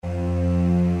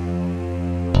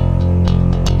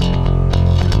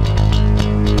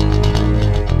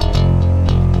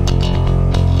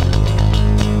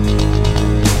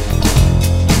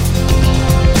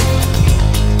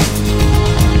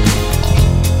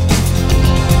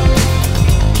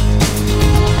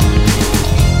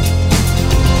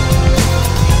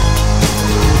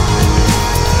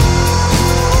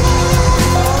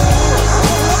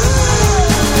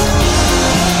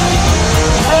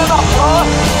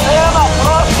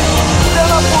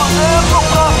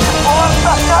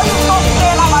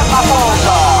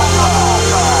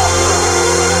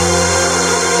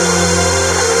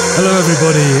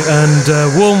everybody,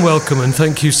 and warm welcome, and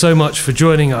thank you so much for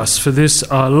joining us for this,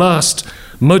 our last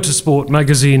Motorsport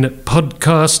Magazine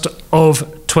podcast of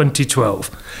 2012.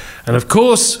 And of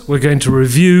course, we're going to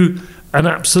review an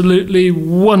absolutely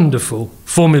wonderful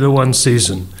Formula One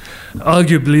season.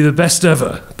 Arguably the best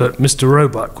ever, but Mr.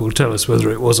 Roebuck will tell us whether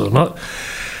it was or not.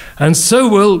 And so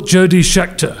will Jody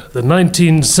Scheckter, the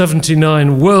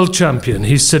 1979 world champion.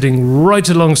 He's sitting right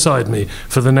alongside me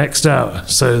for the next hour.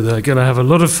 So they're going to have a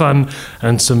lot of fun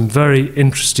and some very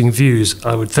interesting views,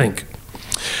 I would think.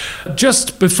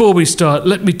 Just before we start,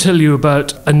 let me tell you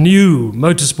about a new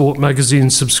Motorsport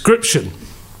Magazine subscription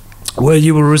where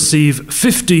you will receive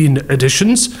 15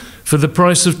 editions for the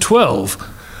price of 12,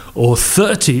 or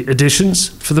 30 editions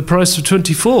for the price of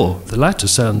 24. The latter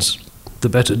sounds the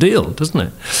better deal, doesn't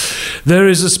it? There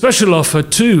is a special offer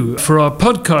too for our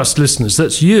podcast listeners.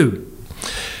 That's you.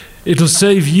 It'll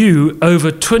save you over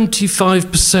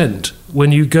 25%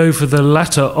 when you go for the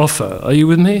latter offer. Are you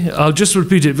with me? I'll just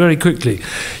repeat it very quickly.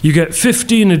 You get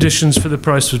 15 editions for the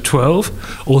price of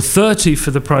 12, or 30 for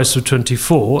the price of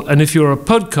 24. And if you're a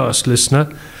podcast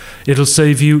listener, it'll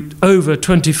save you over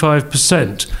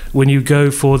 25% when you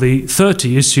go for the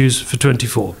 30 issues for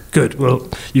 24. Good. Well,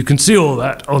 you can see all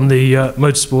that on the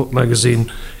Motorsport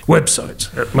Magazine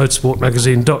website at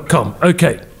motorsportmagazine.com.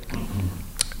 Okay.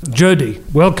 Jody,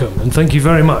 welcome, and thank you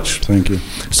very much. Thank you.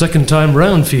 Second time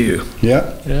round for you.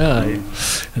 Yeah. Yeah,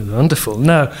 wonderful.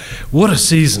 Now, what a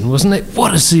season, wasn't it?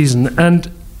 What a season.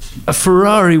 And a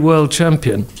Ferrari world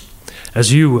champion,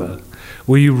 as you were.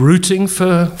 Were you rooting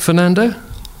for Fernando?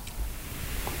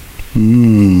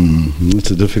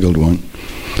 That's a difficult one.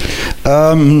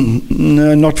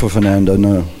 No, not for Fernando,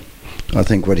 no. I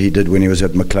think what he did when he was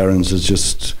at McLaren's has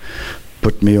just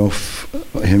put me off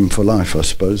him for life, I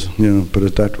suppose. Put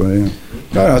it that way. Yeah.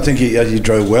 No, I think he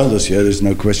drove well this year. There's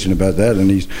no question about that,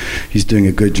 and he's doing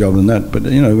a good job in that. But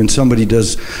when somebody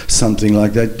does something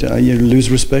like that, you lose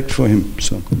respect for him.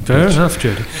 So fair enough,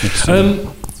 Jody.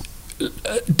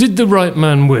 Did the right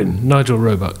man win, Nigel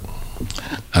Roebuck?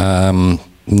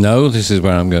 No, this is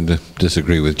where I'm going to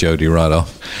disagree with Jody right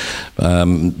off,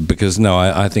 because no,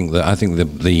 I think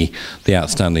the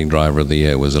outstanding driver of the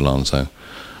year was Alonso,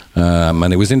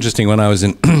 and it was interesting when I was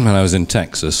in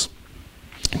Texas,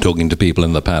 talking to people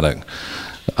in the paddock.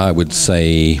 I would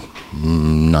say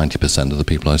 90% of the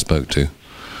people I spoke to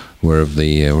were of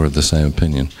the same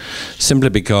opinion, simply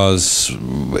because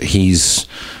he's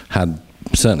had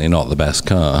certainly not the best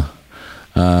car.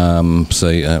 So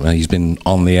he's been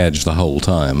on the edge the whole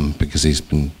time because he's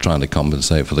been trying to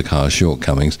compensate for the car's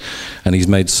shortcomings, and he's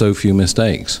made so few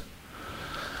mistakes.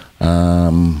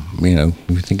 If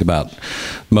you think about,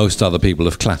 most other people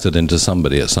have clattered into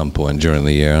somebody at some point during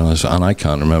the year, and I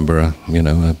can't remember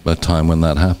a time when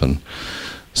that happened.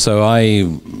 So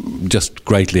I just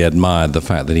greatly admired the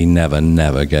fact that he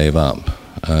never gave up,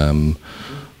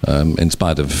 in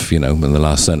spite of in the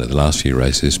last few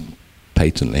races,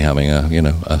 patently having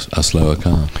a slower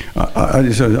car.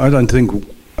 I don't think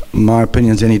my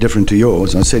opinion's any different to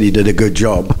yours. I said he did a good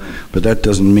job, but that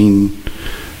doesn't mean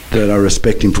that I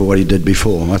respect him for what he did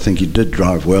before. I think he did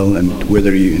drive well, and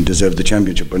whether he deserved the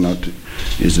championship or not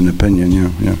is an opinion.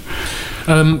 Yeah.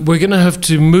 We're going to have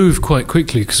to move quite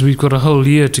quickly because we've got a whole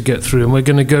year to get through, and we're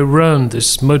going to go round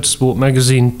this Motorsport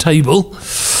Magazine table,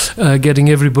 getting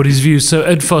everybody's views. So,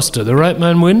 Ed Foster, the right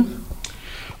man win?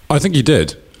 I think he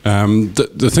did.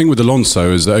 The thing with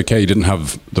Alonso is that, okay, he didn't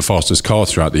have the fastest car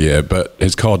throughout the year, but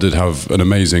his car did have an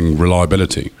amazing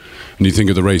reliability. And you think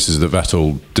of the races that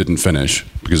Vettel didn't finish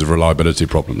because of reliability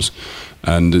problems.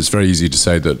 And it's very easy to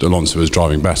say that Alonso was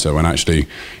driving better when actually,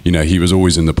 he was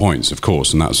always in the points, of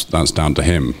course, and that's down to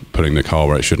him putting the car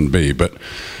where it shouldn't be. But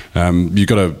you've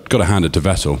got to hand it to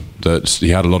Vettel that he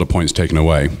had a lot of points taken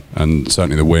away, and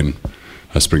certainly the win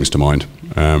springs to mind.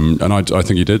 And I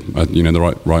think he did.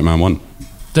 The right man won.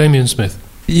 Damien Smith.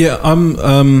 Yeah,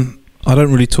 I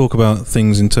don't really talk about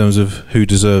things in terms of who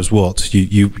deserves what.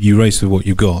 You race with what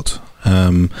you got.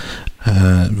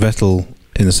 Vettel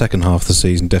in the second half of the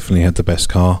season definitely had the best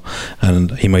car,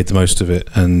 and he made the most of it,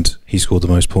 and he scored the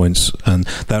most points. And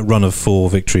that run of 4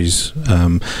 victories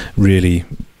really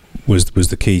was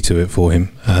the key to it for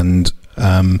him. And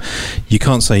you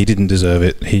can't say he didn't deserve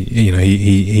it.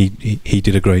 He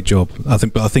did a great job. I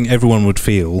think everyone would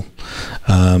feel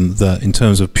that in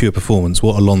terms of pure performance,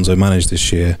 what Alonso managed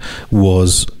this year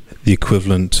was the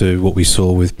equivalent to what we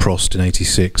saw with Prost in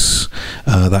 '86,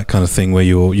 that kind of thing where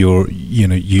you're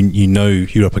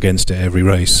up against it every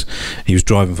race. He was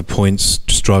driving for points,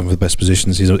 just driving for the best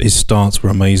positions. His starts were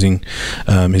amazing.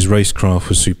 His racecraft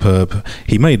was superb.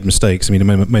 He made mistakes. I mean,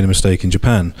 he made a mistake in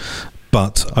Japan,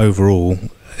 but overall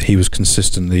he was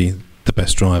consistently the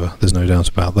best driver. There's no doubt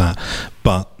about that.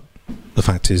 But the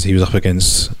fact is, he was up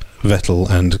against Vettel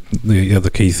and the other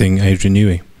key thing, Adrian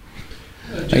Newey.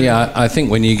 Yeah, I think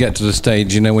when you get to the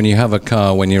stage, when you have a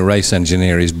car, when your race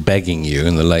engineer is begging you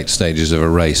in the late stages of a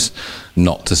race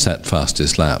not to set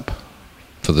fastest lap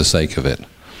for the sake of it.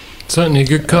 Certainly a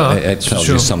good car. It tells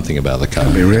you something about the car.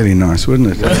 That'd be really nice,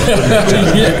 wouldn't it? I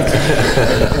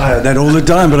had that all the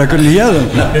time, but I couldn't hear them.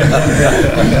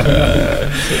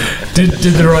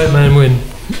 Did the right man win?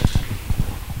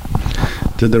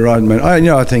 Did the right man?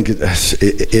 I think he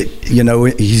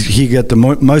got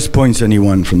the most points and he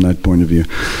won from that point of view.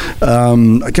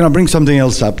 Can I bring something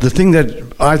else up? The thing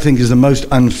that I think is the most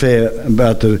unfair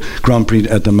about the Grand Prix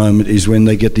at the moment is when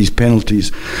they get these penalties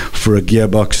for a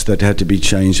gearbox that had to be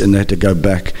changed and they had to go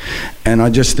back. And I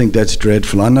just think that's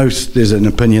dreadful. I know there's an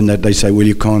opinion that they say, well,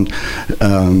 you can't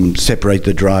separate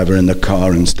the driver and the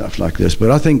car and stuff like this.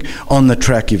 But I think on the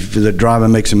track, if the driver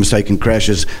makes a mistake and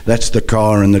crashes, that's the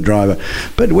car and the driver.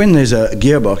 But when there's a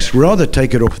gearbox, rather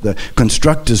take it off the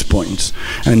constructors' points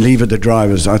and leave it the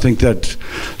drivers. I think that,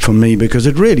 for me, because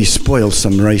it really spoils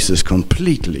some races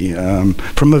completely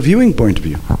from a viewing point of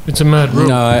view. It's a mad rule.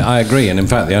 No, I agree. And in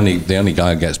fact, the only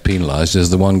guy who gets penalised is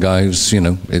the one guy who's,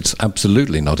 it's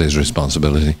absolutely not his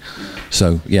responsibility.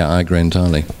 So, yeah, I agree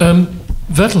entirely.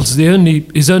 Vettel's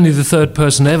is only the third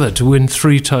person ever to win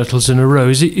 3 titles in a row.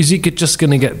 Is he just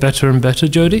going to get better and better,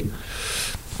 Jody?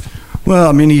 Well,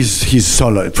 I mean, he's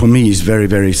solid. For me, he's very,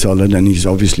 very solid, and he's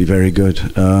obviously very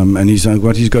good. And he's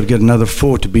got to get another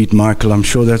 4 to beat Michael. I'm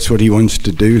sure that's what he wants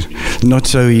to do. Not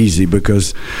so easy,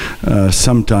 because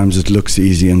sometimes it looks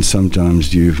easy, and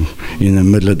sometimes you're in the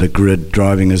middle of the grid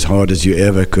driving as hard as you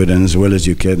ever could and as well as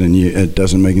you can, and it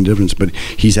doesn't make any difference. But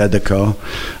he's had the car.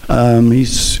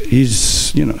 He's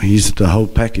the whole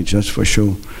package, that's for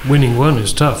sure. Winning 1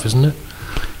 is tough, isn't it?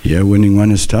 Yeah, winning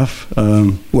 1 is tough.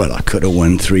 Well, I could have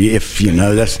won 3 if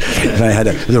I had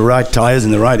the right tyres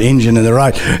and the right engine and the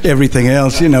right everything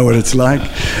else. You know what it's like.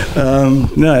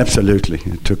 No, absolutely.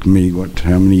 It took me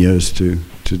how many years to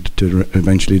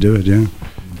eventually do it? Yeah.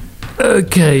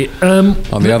 Okay.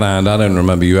 On the other hand, I don't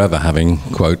remember you ever having,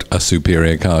 quote, a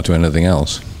superior car to anything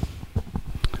else.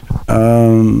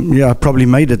 Yeah, I probably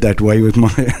made it that way with my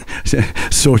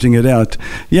sorting it out.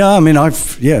 Yeah, I mean,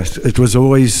 it was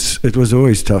always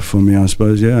tough for me, I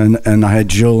suppose. Yeah, and I had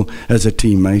Jules as a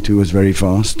teammate who was very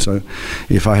fast. So,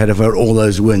 if I had all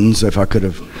those wins, if I could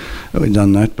have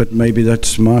done that, but maybe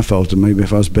that's my fault. And maybe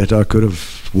if I was better, I could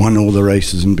have won all the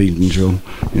races and beaten Jules.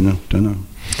 Don't know.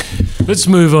 Let's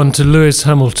move on to Lewis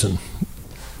Hamilton.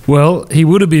 Well, he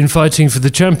would have been fighting for the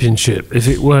championship if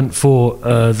it weren't for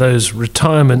those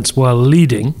retirements while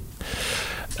leading.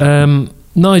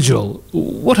 Nigel,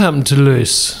 what happened to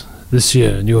Lewis this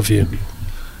year, in your view?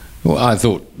 Well,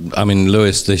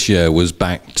 Lewis this year was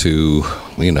back to,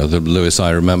 the Lewis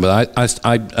I remember. I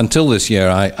until this year,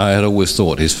 I had always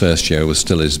thought his first year was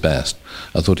still his best.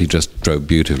 I thought he just drove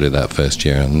beautifully that first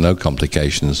year, and no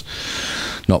complications,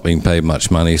 not being paid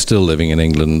much money, still living in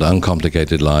England,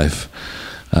 uncomplicated life.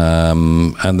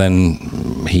 And then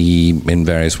he, in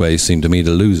various ways, seemed to me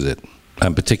to lose it,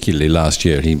 and particularly last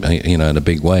year, he in a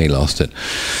big way lost it.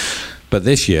 But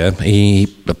this year, he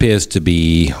appears to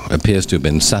have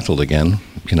been settled again,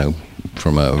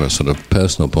 from a sort of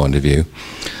personal point of view,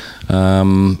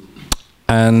 and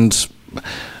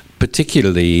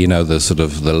particularly,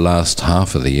 the last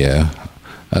half of the year,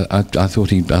 I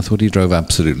thought he drove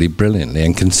absolutely brilliantly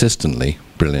and consistently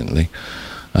brilliantly.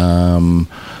 And,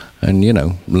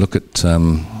 look at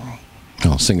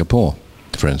Singapore,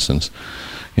 for instance.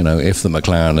 If the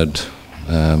McLaren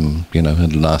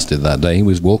had lasted that day, he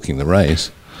was walking the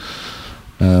race.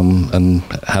 And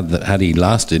had he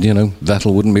lasted,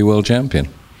 Vettel wouldn't be world champion.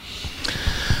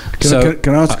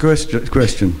 Can I ask a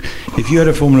question? If you had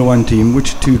a Formula 1 team,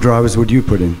 which 2 drivers would you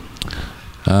put in?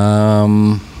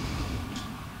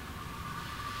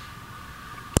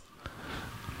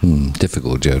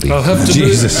 Difficult, Jody. I'll have to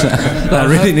Jesus, that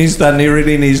really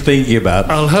needs thinking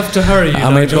about. I'll have to hurry you.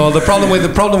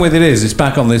 The problem with it is, it's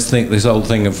back on this old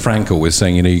thing of Frankel was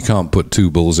saying, you can't put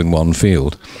 2 bulls in one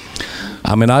field.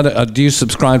 Do you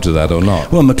subscribe to that or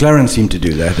not? Well, McLaren seemed to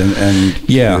do that, and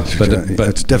yeah, but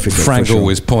it's difficult. Frank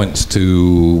always points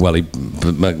to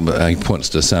he points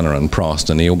to Senna and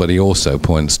Prost, but he also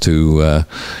points to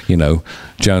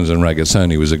Jones and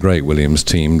Regazzoni was a great Williams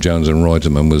team. Jones and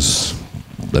Reutemann was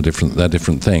a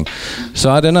different thing.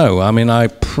 So I don't know. I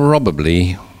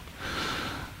probably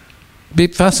be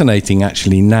fascinating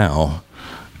actually now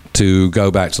to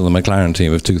go back to the McLaren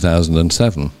team of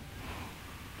 2007.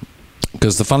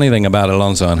 Because the funny thing about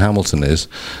Alonso and Hamilton is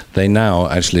they now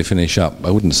actually finish up, I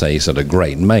wouldn't say sort of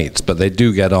great mates, but they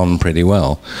do get on pretty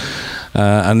well.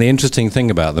 And the interesting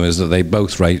thing about them is that they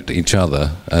both rate each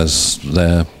other as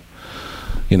their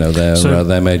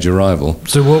major rival.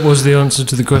 So what was the answer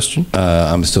to the question?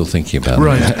 I'm still thinking about it.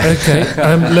 Right, okay.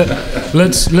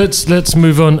 Let's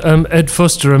move on. Ed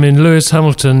Foster, I mean, Lewis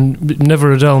Hamilton,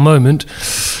 never a dull moment.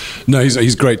 No,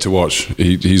 he's great to watch.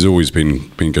 He's always been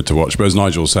good to watch. But as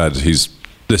Nigel said,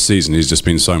 this season he's just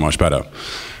been so much better.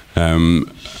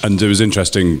 And it was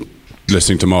interesting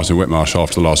listening to Martin Whitmarsh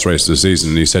after the last race of the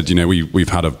season. And he said, we've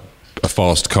had a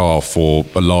fast car for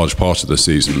a large part of the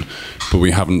season, but we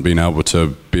haven't been able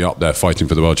to be up there fighting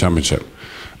for the World Championship.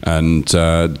 And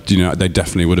they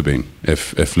definitely would have been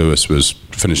if Lewis was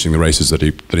finishing the races that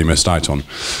he missed out on.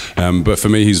 But for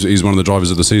me, he's one of the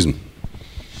drivers of the season.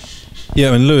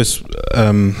 Yeah, I mean, Lewis,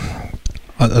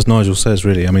 as Nigel says,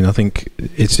 really, I mean, I think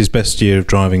it's his best year of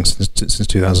driving since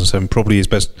 2007, probably his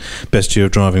best year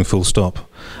of driving full stop.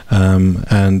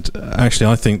 And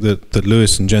actually, I think that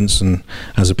Lewis and Jenson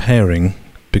as a pairing,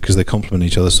 because they complement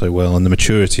each other so well, and the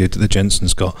maturity that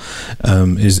Jenson's got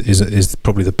is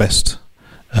probably the best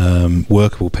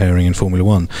workable pairing in Formula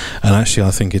One. And actually,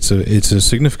 I think it's a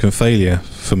significant failure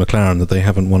for McLaren that they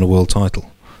haven't won a world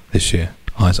title this year.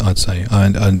 I'd say,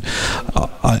 and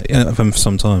for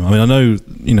some time. I mean, I know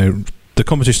the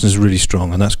competition is really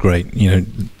strong, and that's great.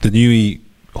 The Newey,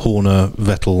 Horner,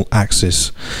 Vettel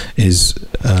axis is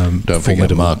don't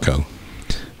forget Marco.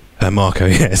 Marco,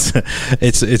 yes,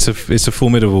 it's a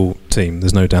formidable team.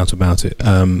 There's no doubt about it.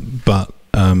 But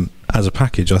as a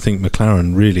package, I think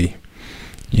McLaren really,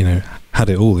 had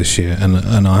it all this year, and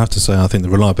I have to say, I think the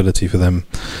reliability for them,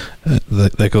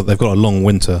 they've got a long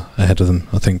winter ahead of them.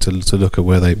 I think to look at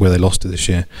where they lost it this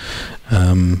year,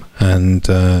 and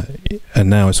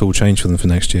now it's all changed for them for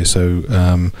next year.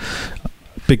 So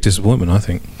big disappointment, I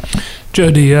think.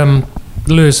 Jody,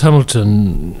 Lewis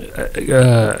Hamilton,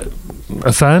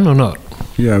 a fan or not?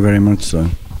 Yeah, very much so.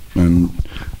 And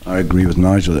I agree with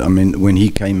Nigel. I mean, when he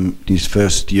came his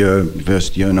first year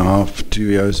and a half, 2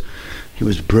 years, he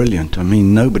was brilliant. I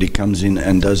mean, nobody comes in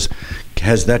and has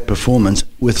that performance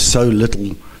with so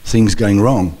little things going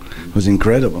wrong. It was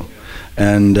incredible.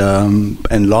 And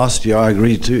last year, I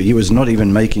agree too, he was not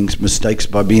even making mistakes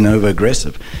by being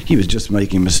over-aggressive. He was just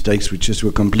making mistakes which just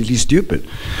were completely stupid.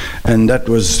 And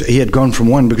he had gone from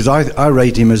one, because I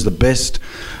rate him as the best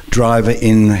driver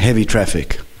in heavy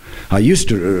traffic. I used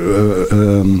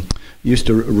to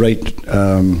rate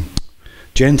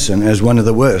Jenson as one of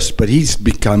the worst, but he's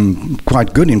become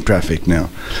quite good in traffic now.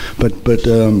 But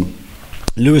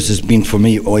Lewis has been, for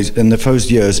me, always in the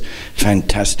first years,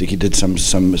 fantastic. He did some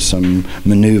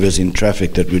manoeuvres in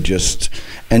traffic that were just,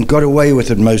 and got away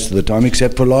with it most of the time,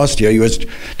 except for last year. He was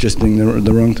just doing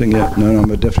the wrong thing. Yeah, no,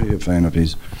 I'm definitely a fan of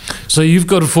his. So you've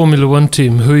got a Formula One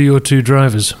team. Who are your two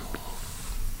drivers?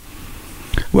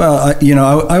 Well,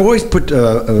 I always put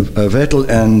Vettel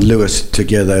and Lewis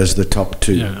together as the top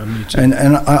two. Yeah, me too. And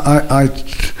I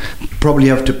probably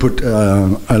have to put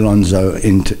Alonso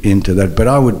into that, but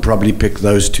I would probably pick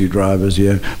those two drivers.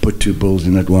 Yeah, put two bulls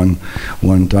in at one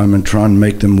time and try and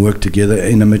make them work together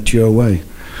in a mature way.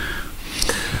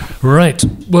 Right.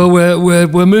 Well,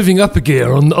 we're moving up a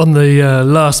gear on the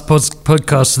last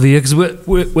podcast of the year, because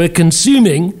we're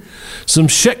consuming some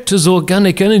Scheckter's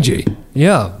organic energy.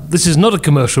 Yeah, this is not a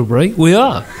commercial break. We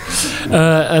are,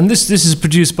 and this is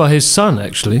produced by his son,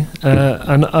 actually.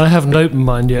 And I haven't opened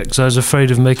mine yet because I was afraid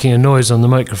of making a noise on the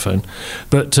microphone.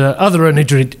 But other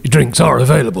energy drinks are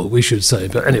available, we should say.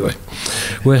 But anyway,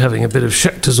 we're having a bit of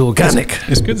Scheckter's organic.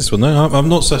 It's good, this one. No, I'm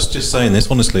not just saying this.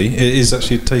 Honestly,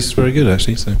 it tastes very good,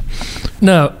 actually. So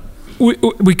now. We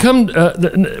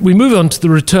move on to the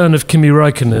return of Kimi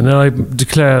Räikkönen, and I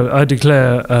declare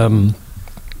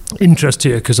interest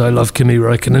here because I love Kimi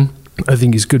Räikkönen. I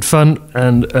think he's good fun,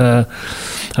 and I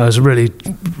was really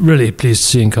pleased to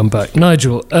see him come back.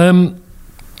 Nigel,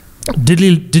 did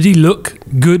he look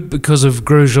good because of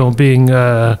Grosjean being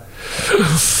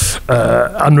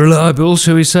unreliable,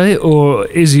 shall we say, or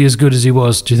is he as good as he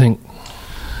was? Do you think?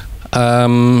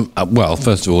 Well,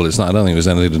 first of all, I don't think it was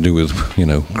anything to do with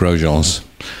Grosjean's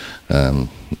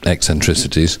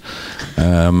eccentricities.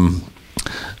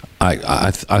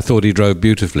 I thought he drove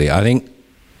beautifully. I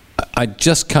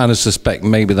just kind of suspect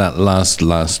maybe that last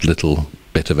little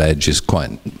bit of edge is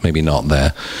quite maybe not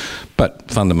there,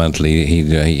 but fundamentally he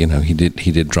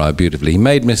did drive beautifully. He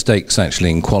made mistakes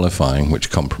actually in qualifying, which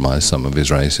compromised some of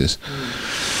his races.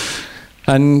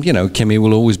 And Kimi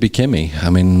will always be Kimi. I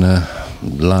mean.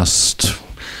 Last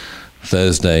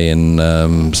Thursday in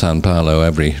Sao Paulo,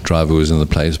 every driver was in the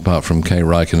place apart from Kay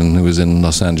Raikkonen, who was in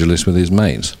Los Angeles with his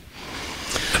mates.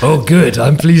 Oh, good.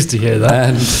 I'm pleased to hear that.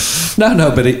 And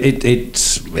but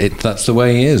that's the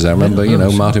way he is. I remember,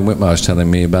 Martin Whitmarsh telling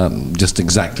me about just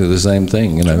exactly the same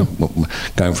thing.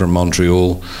 Going from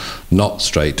Montreal, not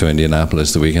straight to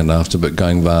Indianapolis the weekend after, but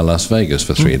going via Las Vegas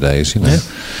for 3 days. Yeah,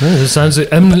 it sounds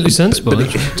eminently sensible.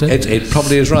 But it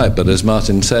probably is right. But as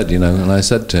Martin said, and I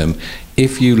said to him,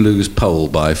 if you lose pole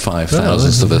by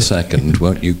 0.005 of a second,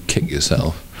 won't you kick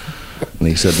yourself? And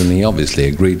he said, and he obviously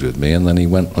agreed with me, and then he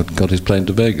went and got his plane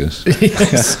to Vegas.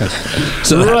 Yes.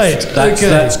 So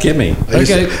that's Kimi.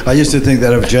 I used to think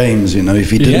that of James, if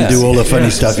he didn't do all the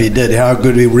funny stuff he did, how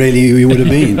good he would have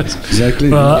been. Exactly.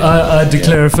 Well, I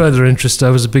declare a further interest. I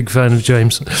was a big fan of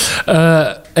James.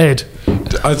 Ed?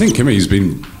 I think Kimi's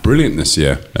been brilliant this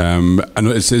year. And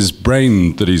it's his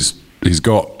brain that he's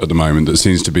got at the moment that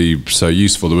seems to be so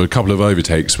useful. There were a couple of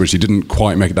overtakes which he didn't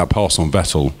quite make that pass on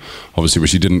Vettel, obviously,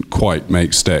 which he didn't quite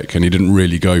make stick, and he didn't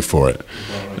really go for it.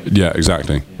 Yeah,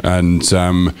 exactly. And,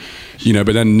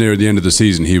 but then near the end of the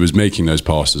season, he was making those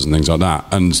passes and things like that.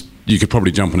 And you could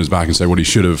probably jump on his back and say, well, he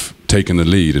should have taken the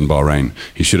lead in Bahrain.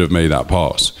 He should have made that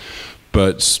pass.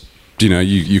 But...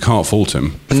 you can't fault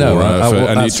him.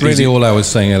 That's really all I was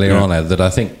saying earlier on, Ed, that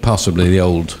I think possibly the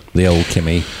old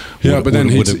Kimi. But then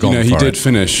he did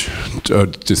finish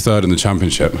third in the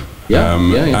championship.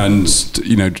 And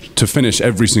to finish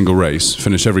every single race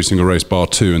bar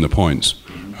 2 in the points,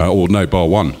 bar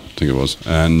 1, I think it was.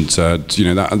 And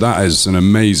that is an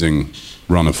amazing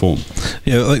run of form.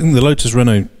 Yeah, I think the Lotus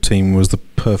Renault team was the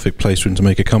perfect place for him to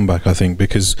make a comeback, I think,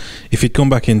 because if he'd gone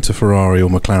back into Ferrari or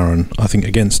McLaren, I think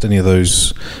against any of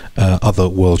those other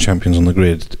world champions on the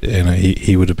grid,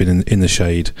 he would have been in the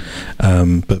shade.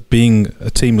 But being a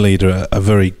team leader, a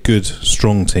very good,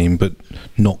 strong team, but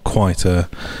not quite a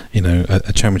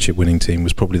championship winning team,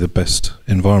 was probably the best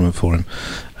environment for him.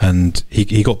 And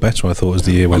he got better, I thought, as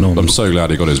the year went on. I'm so glad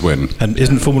he got his win. And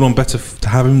isn't Formula 1 better to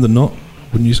have him than not,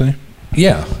 wouldn't you say?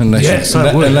 Yeah,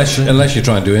 unless you're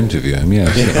trying to interview him,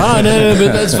 yeah. No,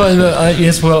 but that's fine.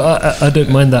 I don't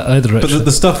mind that either. Actually. But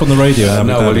the stuff on the radio.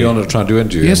 You're not trying to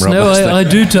interview him. Yes, I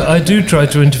do try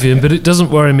to interview him, but it doesn't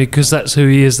worry me because that's who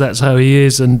he is, that's how he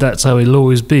is, and that's how he'll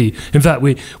always be. In fact,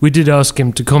 we did ask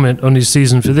him to comment on his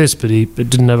season for this, but he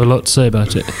didn't have a lot to say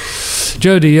about it.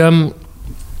 Jody,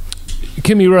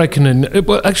 Kimi Raikkonen.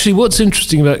 Well, actually, what's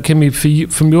interesting about Kimi for you,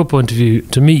 from your point of view,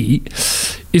 to me,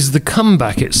 is the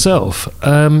comeback itself.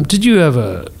 Did you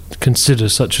ever consider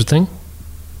such a thing?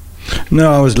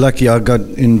 No, I was lucky. I got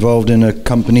involved in a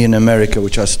company in America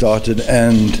which I started,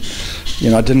 and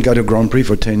I didn't go to Grand Prix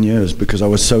for 10 years because I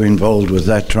was so involved with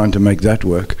that, trying to make that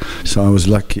work. So I was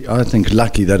lucky. I think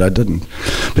lucky that I didn't.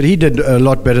 But he did a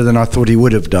lot better than I thought he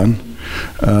would have done.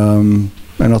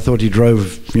 And I thought he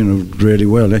drove, really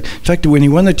well. In fact, when he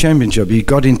won the championship, he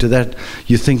got into that.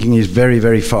 You're thinking he's very,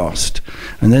 very fast,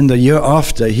 and then the year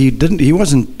after, he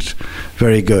wasn't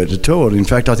very good at all. In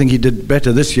fact, I think he did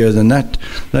better this year than that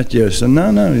year. So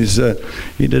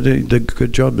he did a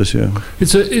good job this year.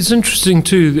 It's interesting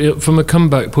too, from a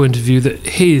comeback point of view, that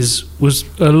his was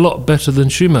a lot better than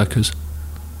Schumacher's.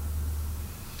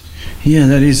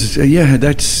 Yeah,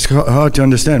 that's hard to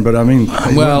understand, but I mean...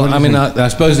 I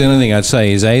suppose the only thing I'd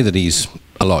say is A, that he's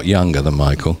a lot younger than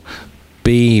Michael,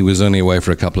 B, he was only away for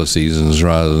a couple of seasons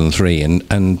rather than 3,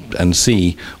 and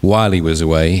C, while he was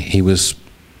away, he was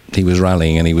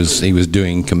rallying and he was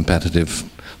doing competitive...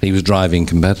 He was driving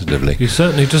competitively. He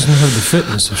certainly doesn't have the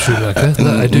fitness of Schumacher,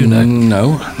 that I do know.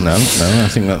 No, I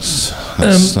think that's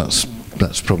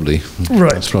probably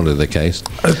right. That's probably the case.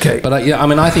 Okay, but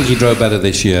I think he drove better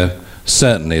this year,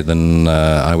 certainly, than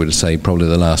I would say probably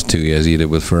the last 2 years he did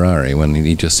with Ferrari, when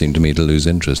he just seemed to me to lose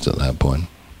interest at that point.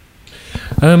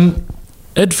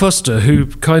 Ed Foster, who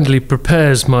kindly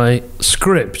prepares my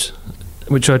script,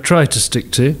 which I try to stick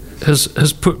to,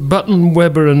 has put Button,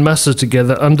 Webber and Massa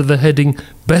together under the heading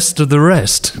 "Best of the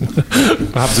Rest."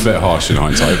 Perhaps a bit harsh in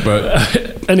hindsight, but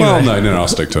anyway. Well, no, I'll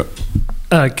stick to it.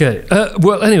 Okay.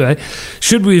 Well, anyway,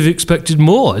 should we have expected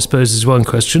more, I suppose, is one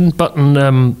question.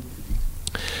 Button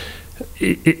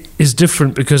is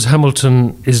different because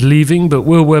Hamilton is leaving, but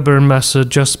will Webber and Massa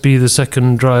just be the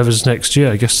second drivers next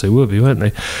year? I guess they will be, won't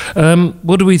they?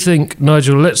 What do we think,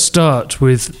 Nigel? Let's start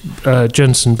with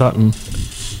Jenson Button.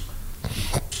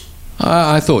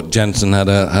 I thought Jenson had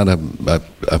a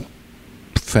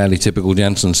fairly typical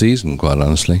Jenson season, quite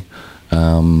honestly.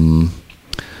 There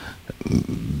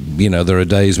are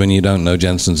days when you don't know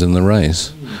Jenson's in the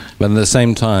race. But at the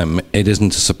same time, it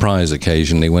isn't a surprise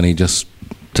occasionally when he just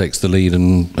takes the lead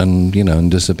and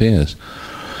disappears.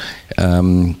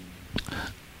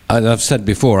 I've said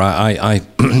before, I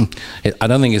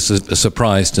don't think it's a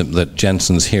surprise that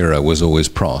Jensen's hero was always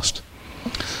Prost.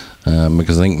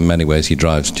 Because I think in many ways he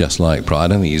drives just like Prost. I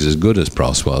don't think he's as good as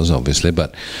Prost was, obviously,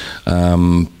 but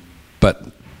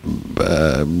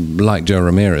like Joe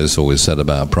Ramirez always said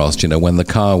about Prost, when the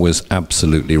car was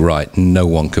absolutely right, no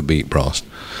one could beat Prost.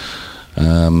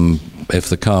 If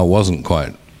the car wasn't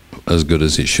quite as good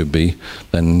as it should be,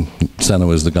 then Senna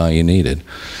was the guy you needed.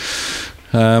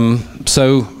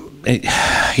 So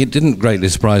it didn't greatly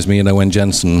surprise me, when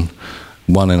Jensen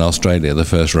won in Australia the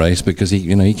first race, because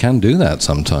he can do that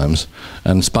sometimes.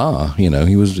 And Spa, he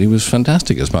was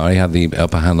fantastic at Spa. He had the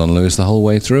upper hand on Lewis the whole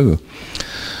way through.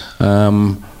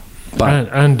 And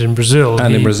in Brazil,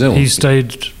 he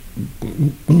stayed,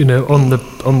 on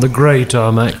the grey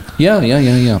tarmac. Yeah.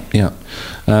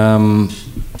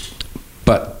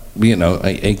 But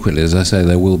equally, as I say,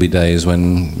 there will be days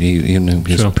when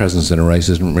his presence in a race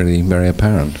isn't really very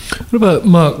apparent. What about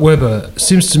Mark Webber?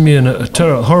 Seems to me in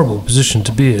a horrible position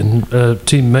to be in,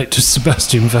 teammate to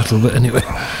Sebastian Vettel. But anyway,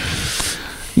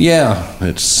 yeah,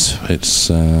 it's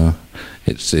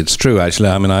true, actually.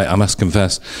 I mean, I must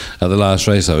confess, at the last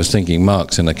race, I was thinking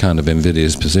Mark's in a kind of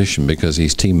invidious position because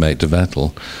he's teammate to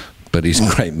Vettel, but he's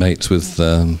great mates with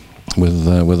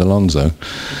Alonso.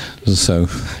 So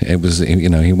it was,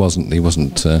 he was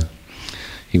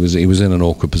in an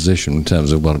awkward position in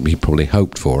terms of what he probably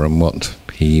hoped for and what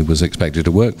he was expected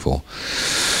to work for.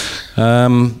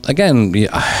 Again,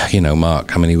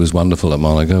 Mark, I mean, he was wonderful at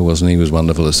Monaco, wasn't he? He was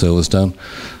wonderful at Silverstone.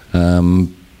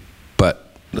 But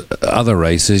other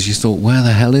races, you thought, where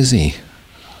the hell is he?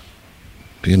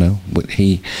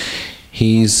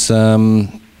 He's a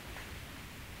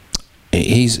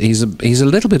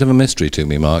little bit of a mystery to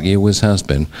me, Mark. He always has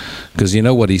been, because you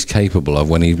know what he's capable of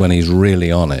when he's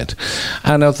really on it.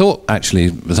 And I thought actually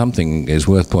something is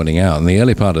worth pointing out. In the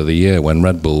early part of the year, when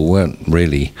Red Bull weren't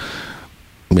really,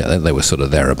 they were sort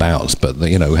of thereabouts, but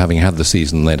having had the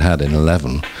season they'd had in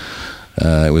 11,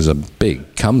 it was a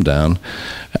big come down.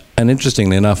 And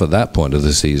interestingly enough, at that point of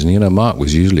the season, Mark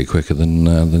was usually quicker than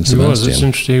Sebastian. He was. It's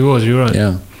interesting. He was. You're right.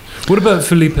 Yeah. What about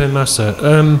Felipe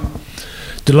Massa?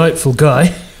 Delightful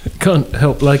guy. Can't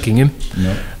help liking him.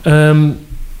 No.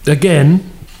 Again,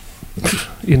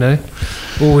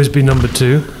 always be number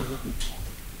 2.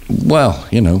 Well,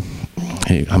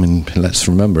 let's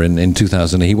remember in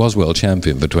 2000 he was world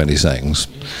champion for 20 seconds,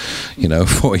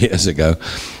 4 years ago.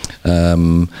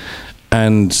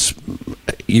 And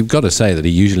you've got to say that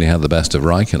he usually had the best of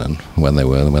Raikkonen when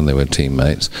they were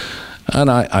teammates. And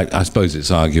I suppose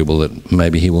it's arguable that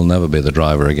maybe he will never be the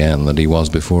driver again that he was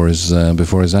before his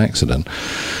accident.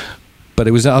 But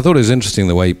I thought it was interesting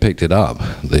the way he picked it up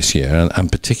this year, and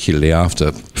particularly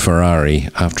after Ferrari,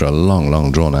 after a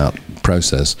long drawn out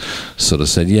process, sort of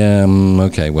said,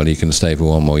 okay, well, you can stay for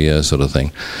one more year, sort of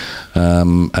thing.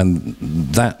 And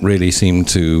that really seemed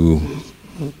to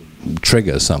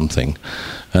trigger something,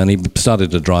 and he started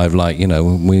to drive like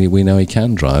we know he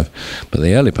can drive. But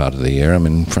the early part of the year, I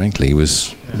mean, frankly, he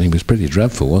was pretty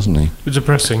dreadful, wasn't he? It was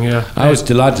depressing. Yeah, I was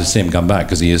delighted to see him come back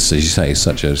because he is, as you say,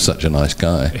 such a nice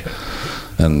guy. Yeah.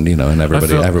 And and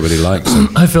everybody likes him.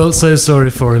 I felt so sorry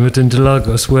for him at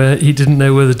Interlagos, where he didn't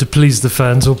know whether to please the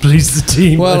fans or please the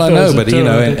team. Well, I know, but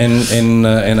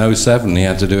in 07 he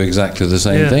had to do exactly the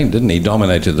same thing, didn't he? He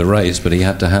dominated the race, but he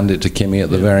had to hand it to Kimi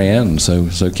at the very end, so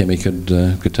Kimi could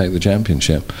take the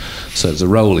championship. So it's a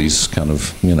role he's kind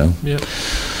of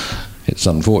It's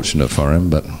unfortunate for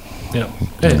him, but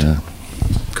Ed.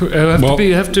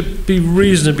 Have to be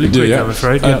reasonably quick, I'm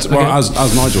afraid. Well, as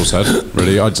Nigel said,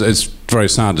 really, it's very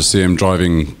sad to see him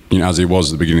driving, as he was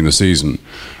at the beginning of the season.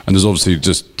 And there's obviously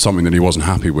just something that he wasn't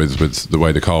happy with the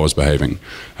way the car was behaving.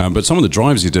 But some of the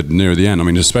drives he did near the end, I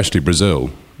mean, especially Brazil,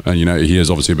 and he is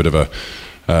obviously a bit of a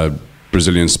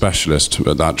Brazilian specialist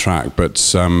at that track, but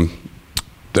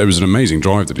there was an amazing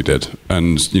drive that he did,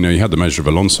 and he had the measure of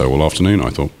Alonso all afternoon, I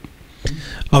thought.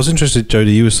 I was interested,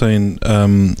 Jody, you were saying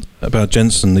about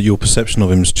Jensen that your perception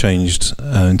of him has changed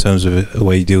in terms of the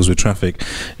way he deals with traffic.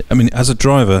 I mean, as a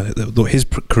driver, his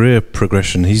career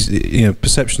progression,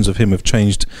 perceptions of him have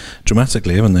changed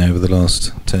dramatically, haven't they, over the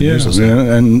last 10 years or so?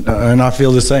 Yeah, and I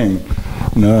feel the same.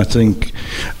 I think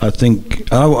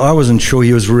I wasn't sure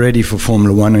he was ready for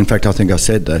Formula One. In fact, I think I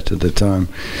said that at the time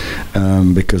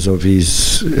because of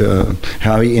his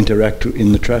how he interacts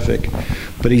in the traffic.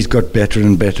 But he's got better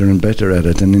and better and better at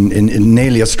it, and in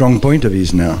nearly a strong point of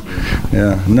his now.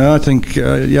 Yeah, no, I think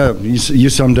you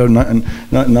summed it.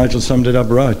 Nigel summed it up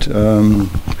right.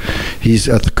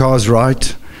 The car's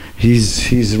right.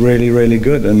 he's really, really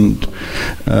good, and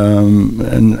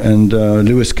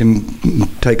Lewis can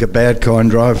take a bad car and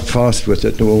drive fast with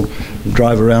it, or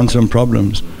drive around some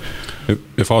problems.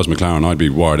 If I was McLaren, I'd be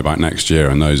worried about next year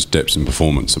and those dips in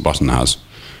performance that Button has.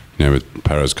 With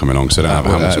Perez coming along, so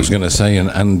I was going to say,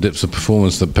 and dips of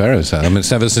performance that Perez had. I mean,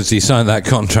 it's ever since he signed that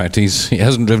contract, he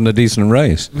hasn't driven a decent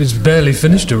race. He's barely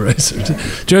finished a race.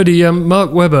 Jody,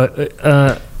 Mark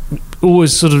Webber,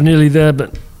 always sort of nearly there,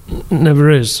 but never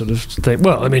is, sort of thing.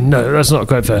 Well, I mean, no, that's not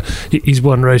quite fair. He's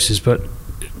won races, but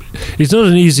it's not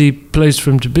an easy place for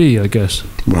him to be, I guess.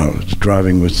 Well,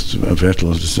 driving with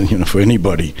Vettel, for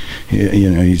anybody,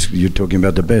 you're talking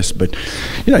about the best. But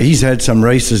he's had some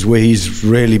races where he's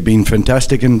really been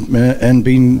fantastic and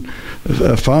been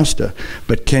faster.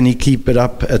 But can he keep it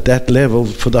up at that level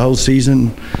for the whole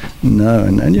season? No.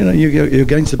 And you're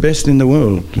against the best in the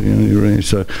world.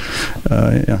 So,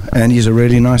 and he's a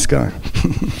really nice guy.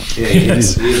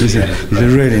 Yes. He's a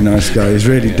really nice guy. He's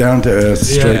really down to earth,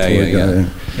 straightforward guy.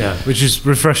 Yeah, which is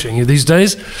refreshing these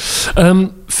days.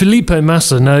 Felipe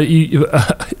Massa. Now you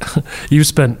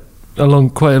spent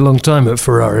quite a long time at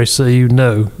Ferrari, so you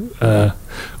know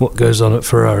what goes on at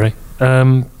Ferrari.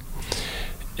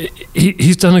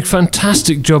 He's done a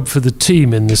fantastic job for the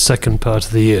team in the second part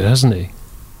of the year, hasn't he?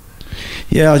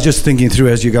 Yeah, I was just thinking through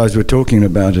as you guys were talking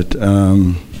about it.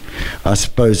 I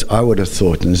suppose I would have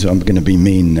thought, and I'm going to be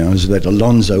mean now, is that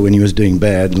Alonso, when he was doing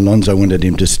bad, Alonso wanted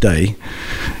him to stay.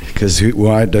 Because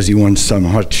why does he want some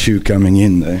hot shoe coming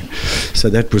in there? So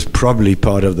that was probably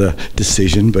part of the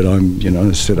decision. But I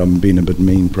said I'm being a bit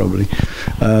mean probably.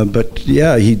 But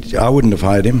yeah, I wouldn't have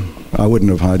hired him. I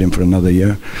wouldn't have hired him for another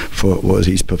year for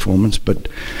his performance. But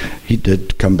he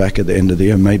did come back at the end of the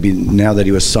year. Maybe now that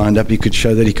he was signed up, he could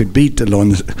show that he could beat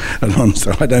Alonso.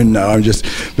 I don't know. I'm just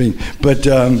being. But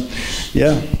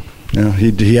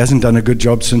he hasn't done a good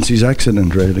job since his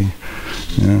accident, really.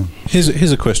 Yeah.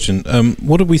 Here's a question.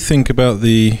 What do we think about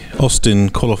the Austin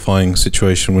qualifying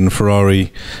situation when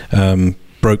Ferrari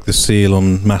broke the seal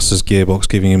on Massa's gearbox,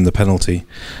 giving him the penalty?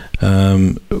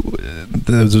 It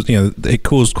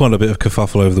caused quite a bit of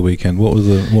kerfuffle over the weekend. What was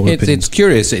It's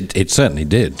curious. It certainly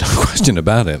did. No question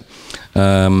about it.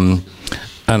 And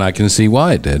I can see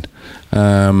why it did.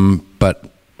 But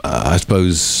I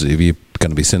suppose if you're going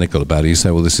to be cynical about it, you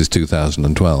say, well, this is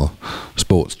 2012.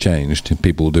 Sports changed.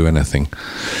 People will do anything.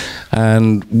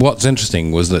 And what's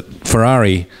interesting was that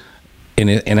Ferrari, in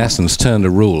essence, turned a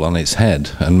rule on its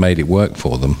head and made it work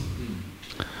for them.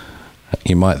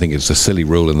 You might think it's a silly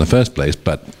rule in the first place,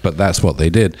 but that's what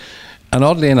they did. And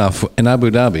oddly enough, in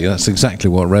Abu Dhabi, that's exactly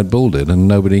what Red Bull did, and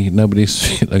nobody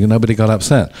got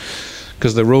upset.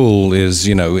 Because the rule is,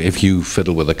 if you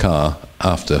fiddle with a car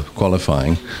after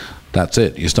qualifying, that's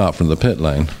it. You start from the pit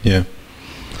lane. Yeah.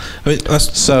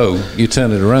 So you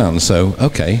turn it around. So,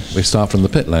 okay, we start from the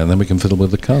pit lane, then we can fiddle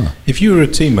with the car. If you were a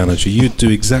team manager, you'd do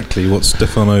exactly what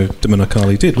Stefano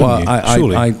Domenicali did, wouldn't you?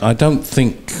 Surely. I don't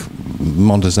think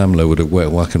Montezemolo would have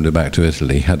welcomed him back to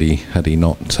Italy had he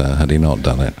not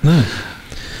done it. No.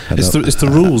 It's the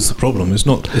rules the problem. It's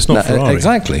not Ferrari.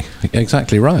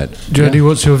 Exactly right. Jody,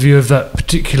 what's your view of that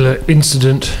particular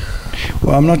incident?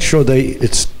 Well, I'm not sure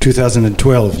it's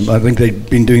 2012. I think they've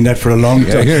been doing that for a long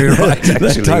time. Yeah, you're right,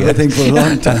 that type of thing for a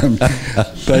long time.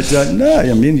 But no,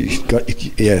 I mean, you've got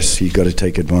to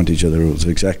take advantage of the rules.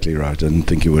 Exactly right. I didn't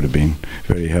think you would have been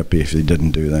very happy if they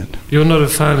didn't do that. You're not a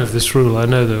fan of this rule, I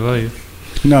know, though, are you?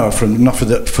 No, not for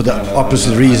the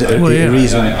opposite reason.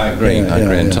 Reason. I agree. I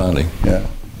agree entirely. Yeah.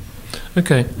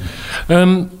 Okay.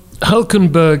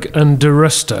 Hulkenberg and De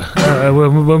Resta.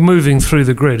 We're moving through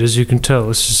the grid, as you can tell.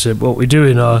 This is what we do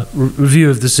in our review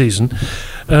of the season.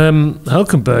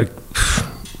 Hulkenberg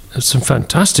had some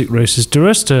fantastic races. De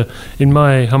Resta, in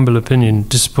my humble opinion,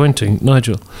 disappointing.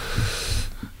 Nigel?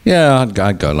 Yeah,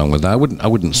 I'd go along with that. I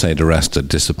wouldn't say De Resta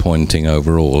disappointing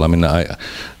overall. I mean,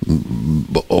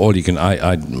 all you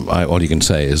can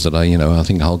say is that I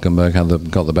think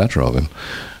Hulkenberg got the better of him.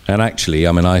 And actually,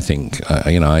 I mean, I think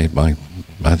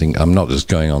I think I'm not just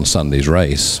going on Sunday's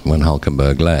race when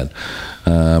Hulkenberg led.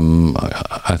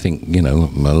 I think a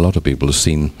lot of people have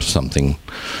seen something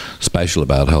special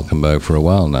about Hulkenberg for a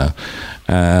while now,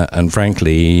 and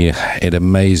frankly, it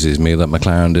amazes me that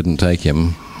McLaren didn't take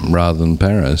him rather than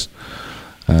Perez.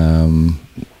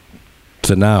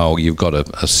 So now you've got to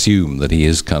assume that he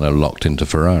is kind of locked into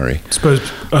Ferrari. I suppose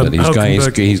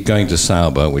that he's going to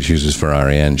Sauber, which uses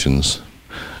Ferrari engines,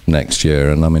 next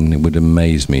year, and I mean, it would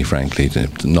amaze me, frankly,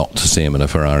 not to see him in a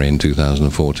Ferrari in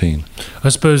 2014. I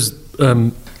suppose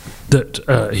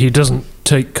that he doesn't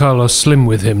take Carlos Slim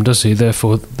with him, does he?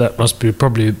 Therefore, that must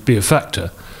probably be a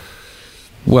factor.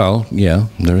 Well, yeah,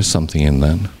 there is something in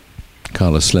that.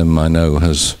 Carlos Slim, I know,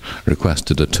 has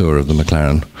requested a tour of the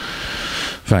McLaren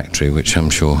factory, which I'm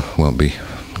sure won't be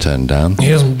turned down. He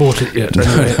hasn't bought it yet. No,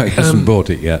 he hasn't bought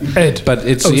it yet. Ed, but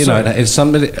it's it's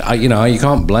somebody. You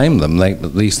can't blame them.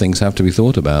 These things have to be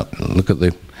thought about. Look at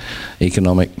the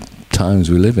economic times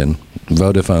we live in.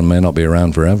 Vodafone may not be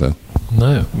around forever.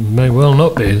 No, may well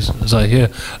not be, as I hear.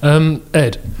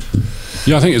 Ed.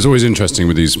 Yeah, I think it's always interesting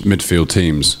with these midfield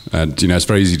teams. And, it's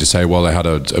very easy to say, well, they had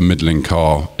a middling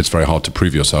car. It's very hard to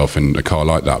prove yourself in a car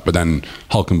like that. But then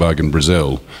Hülkenberg in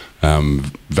Brazil,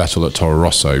 Vettel at Toro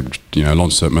Rosso,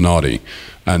 Alonso at Minardi.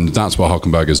 And that's what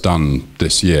Hülkenberg has done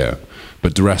this year.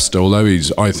 But De Rest, although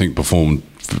he's, I think, performed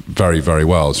very, very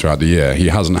well throughout the year, he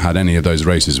hasn't had any of those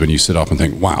races when you sit up and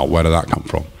think, wow, where did that come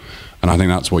from? And I think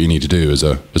that's what you need to do as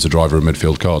a driver of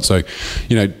midfield cars. So,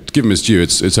 give him his due.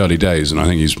 It's early days, and I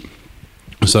think he's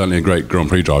certainly a great Grand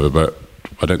Prix driver, but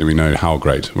I don't think we know how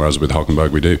great, whereas with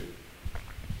Hülkenberg we do.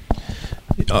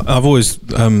 I've always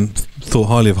thought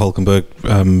highly of Hülkenberg.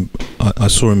 I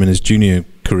saw him in his junior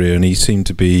career, and he seemed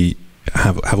to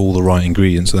have all the right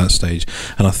ingredients at that stage.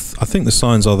 And I think the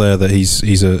signs are there that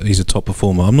he's a top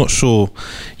performer. I'm not sure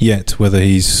yet whether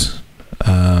he's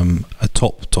a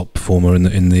top performer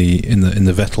in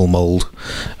the Vettel mould.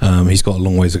 He's got a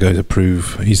long way to go to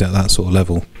prove he's at that sort of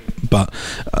level. But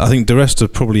I think De Rest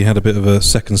probably had a bit of a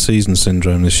second season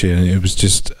syndrome this year. It was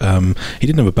just he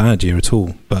didn't have a bad year at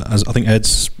all. But as I think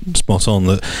Ed's spot on,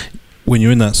 that when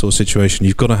you're in that sort of situation,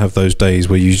 you've got to have those days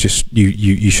where you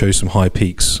show some high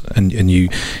peaks, and you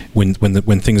when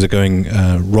things are going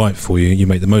right for you, you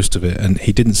make the most of it. And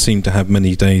he didn't seem to have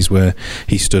many days where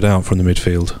he stood out from the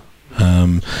midfield.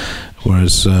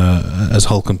 Whereas as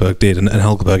Hülkenberg did, and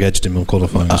Hülkenberg edged him on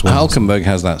qualifying as well. Hülkenberg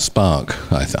has that spark,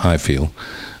 I feel,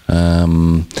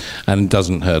 and it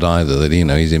doesn't hurt either that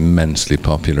he's immensely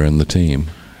popular in the team.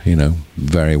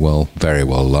 Very well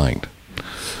liked.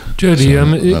 Jody,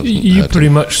 you pretty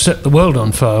much set the world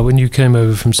on fire when you came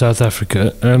over from South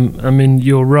Africa.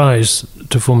 Your rise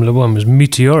to Formula One was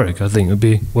meteoric, I think would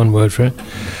be one word for it.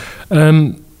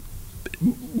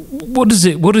 What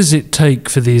does it take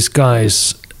for these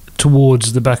guys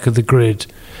towards the back of the grid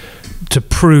to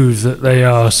prove that they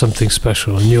are something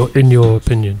special, in your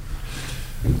opinion?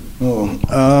 Well,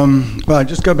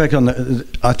 just go back on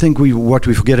I think what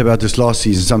we forget about this last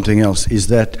season, something else, is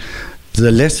that the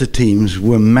lesser teams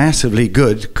were massively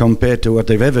good compared to what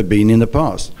they've ever been in the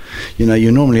past.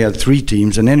 You normally had 3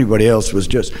 teams and anybody else was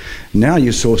just... Now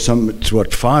you saw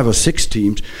 5 or 6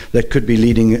 teams that could be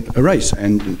leading a race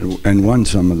and won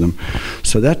some of them.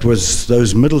 So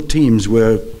those middle teams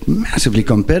were massively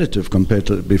competitive compared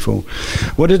to before.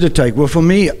 What did it take? Well, for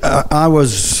me,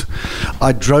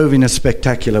 I drove in a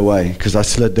spectacular way because I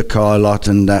slid the car a lot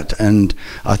and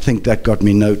I think that got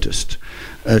me noticed.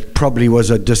 It probably was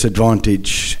a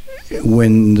disadvantage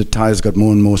when the tyres got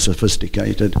more and more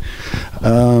sophisticated.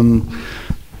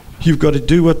 You've got to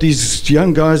do what these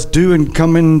young guys do and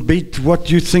come and beat what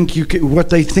they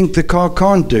think the car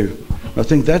can't do. I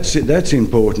think that's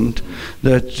important.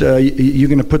 That you're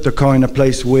going to put the car in a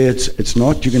place where it's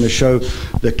not. You're going to show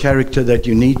the character that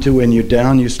you need to. When you're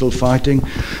down, you're still fighting.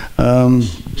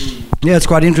 Yeah, it's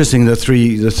quite interesting. The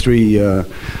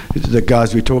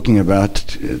guys we're talking about,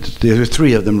 there were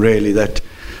 3 of them really that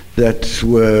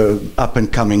were up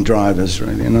and coming drivers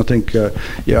really, and I think I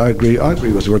agree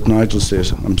with what Nigel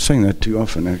says. I'm saying that too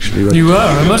often actually. You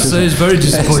are. I must say, it's very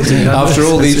disappointing. After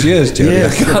all these years, Jody. Yeah,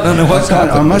 I don't know what's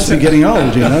happened. I must be getting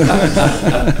old,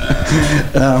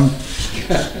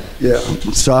 Yeah,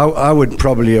 so I would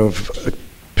probably have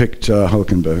picked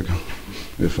Hülkenberg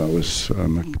if I was.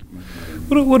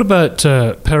 What about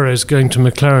Perez going to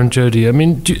McLaren, Jody?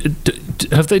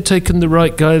 Have they taken the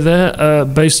right guy there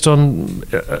based on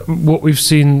what we've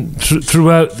seen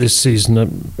throughout this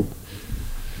season?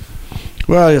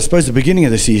 Well, I suppose the beginning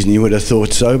of the season you would have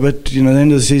thought so, but the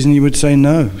end of the season you would say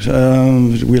no.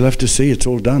 We'll have to see. It's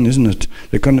all done, isn't it?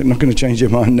 They're not going to change their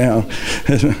mind now.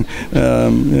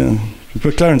 Yeah.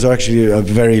 McLaren's are actually a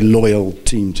very loyal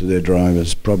team to their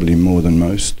drivers, probably more than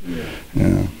most.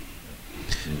 Yeah.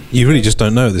 You really just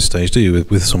don't know at this stage, do you,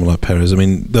 with someone like Perez?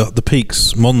 The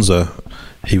peaks, Monza,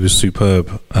 he was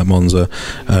superb at Monza,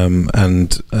 and then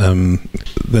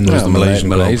there was the Malaysian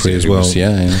Grand Prix as well.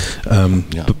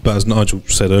 But as Nigel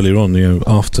said earlier on,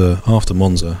 after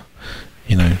Monza,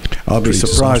 I'll be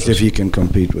surprised if he can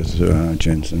compete with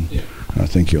Jensen. Yeah. I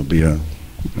think he'll be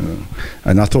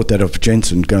and I thought that of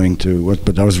Jensen going to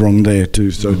but I was wrong there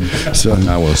too. So so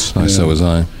was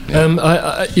I.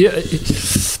 Yeah.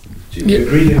 Do you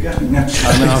agree again?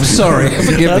 I'm sorry.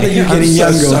 Forgive me. I think you're getting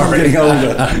younger. I'm getting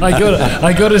older.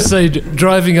 I got to say,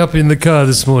 driving up in the car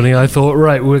this morning, I thought,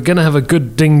 right, we're going to have a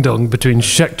good ding dong between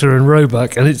Scheckter and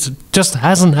Roebuck, and it just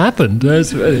hasn't happened.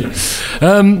 That's really,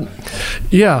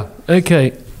 yeah.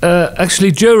 Okay.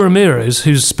 Actually, Joe Ramirez,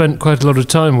 who's spent quite a lot of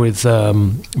time with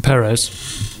Perez,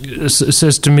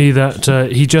 says to me that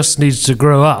he just needs to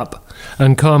grow up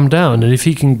and calm down, and if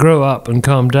he can grow up and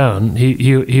calm down,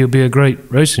 he'll be a great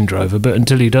racing driver. But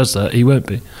until he does that, he won't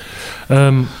be.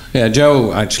 Yeah,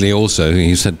 Joe actually also,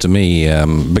 he said to me,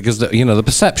 because the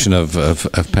perception of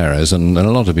Perez, and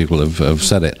a lot of people have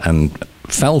said it and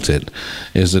felt it,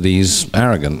 is that he's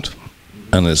arrogant.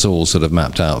 And it's all sort of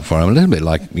mapped out for him, a little bit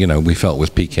like we felt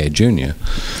with Piquet Jr.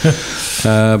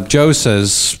 Joe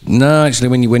says, no,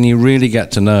 actually, when you really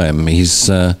get to know him, he's.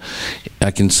 I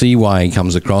can see why he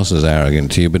comes across as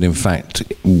arrogant to you, but in fact,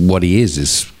 what he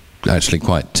is actually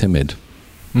quite timid.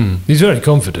 He's very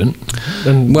confident,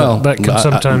 and that can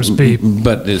sometimes be.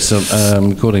 But it's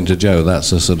according to Joe,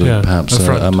 that's a sort of perhaps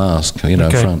a mask,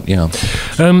 okay. Front. Yeah.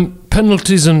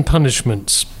 Penalties and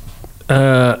punishments.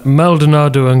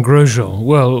 Maldonado and Grosjean.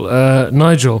 Well,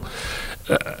 Nigel,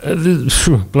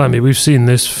 blimey, we've seen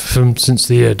this since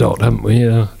the year dot, haven't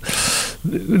we?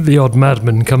 The odd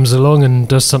madman comes along and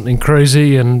does something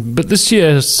crazy, but this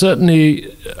year certainly,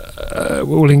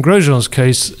 in Grosjean's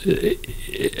case,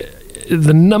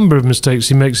 the number of mistakes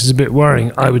he makes is a bit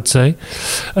worrying, I would say.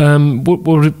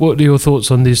 What are your thoughts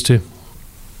on these two?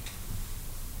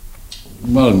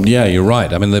 Well, yeah, you're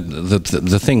right. I mean,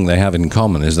 the thing they have in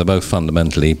common is they're both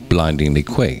fundamentally blindingly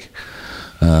quick.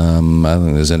 I don't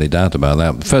think there's any doubt about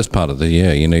that. The first part of the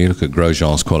year, you look at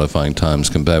Grosjean's qualifying times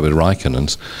compared with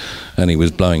Raikkonen's, and he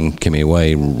was blowing Kimi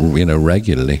away,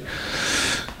 regularly.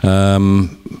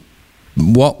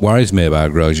 What worries me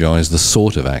about Grosjean is the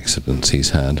sort of accidents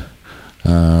he's had.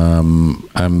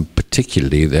 And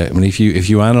particularly, if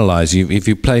you analyse, if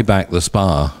you play back the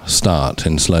Spa start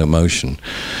in slow motion,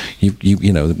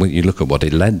 you look at what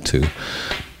it led to,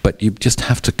 but you just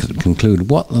have to conclude,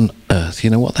 what on earth,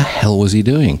 what the hell was he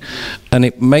doing? And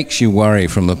it makes you worry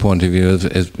from the point of view of,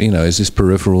 is this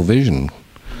peripheral vision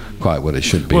quite what it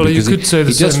should be? Well, because you could say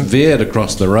he just veered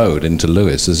across the road into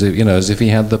Lewis as if he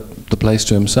had the place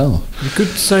to himself. You could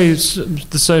say it's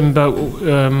the same about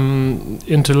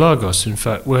Interlagos, in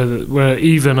fact, where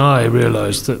even I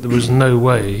realised that there was no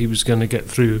way he was going to get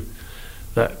through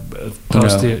that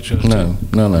past the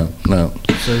HRT. No.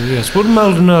 So yes, what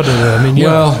Maldonado though? I mean,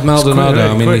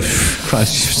 Maldonado.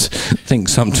 Christ, you think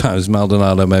sometimes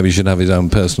Maldonado maybe should have his own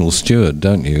personal steward,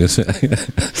 don't you?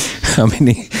 I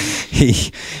mean,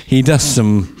 he does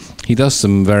some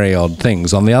very odd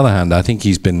things. On the other hand, I think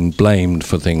he's been blamed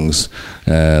for things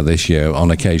this year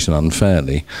on occasion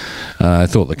unfairly. I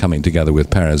thought the coming together with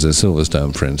Perez at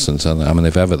Silverstone, for instance. I mean,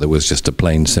 if ever there was just a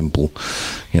plain simple,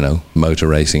 motor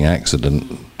racing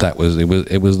accident,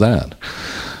 it was that.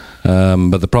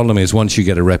 But the problem is, once you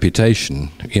get a reputation,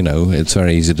 it's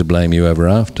very easy to blame you ever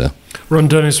after. Ron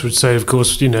Dennis would say, of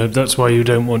course, that's why you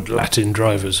don't want Latin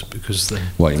drivers, because then...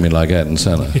 What, you mean like Ayrton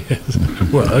Senna? Yes.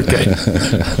 Well, okay.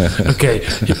 Okay,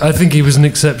 I think he was an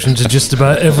exception to just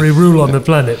about every rule on the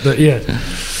planet, but yeah.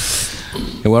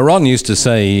 Well, Ron used to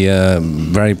say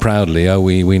very proudly,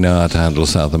 we know how to handle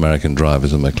South American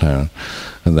drivers at McLaren.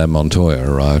 And then Montoya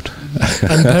arrived.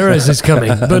 And Perez is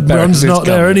coming, but Ron's not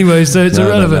there anyway, so it's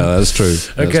irrelevant. No, that's true.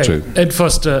 Okay, true. Ed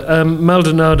Foster,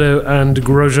 Maldonado and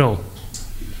Grosjean.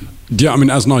 Yeah, I mean,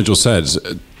 as Nigel said,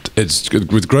 it's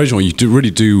with Grosjean, you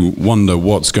really do wonder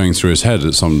what's going through his head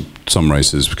at some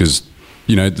races, because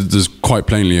there's quite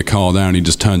plainly a car there and he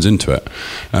just turns into it.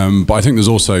 But I think there's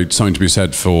also something to be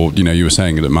said for, you were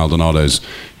saying that Maldonado's,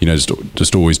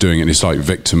 just always doing it, and he's like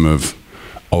victim of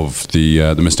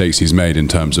the mistakes he's made in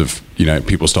terms of,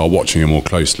 people start watching him more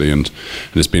closely and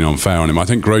it's been unfair on him. I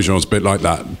think Grosjean's a bit like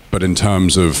that, but in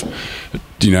terms of,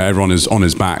 everyone is on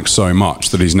his back so much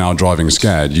that he's now driving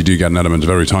scared. You do get an element of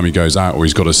every time he goes out or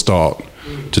he's got to start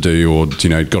to do, or,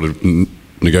 got to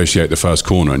negotiate the first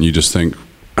corner, and you just think,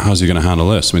 how's he going to handle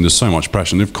this? I mean, there's so much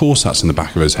pressure, and of course that's in the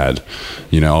back of his head,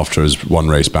 after his one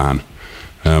race ban.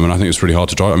 And I think it's really hard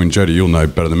to drive. I mean, Jody, you'll know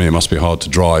better than me, it must be hard to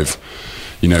drive,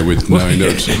 with knowing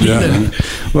that. Yeah.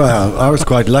 Well, I was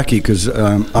quite lucky because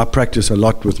I practice a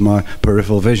lot with my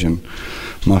peripheral vision.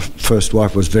 My first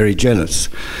wife was very jealous,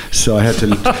 so I had to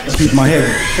keep my head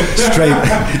straight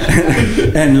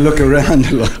and look around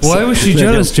a lot. Why was she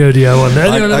jealous, Jody? I wonder.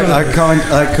 I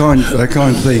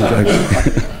can't think.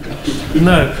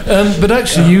 No, but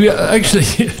actually, you are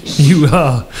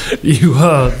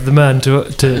the man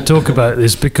to talk about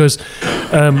this, because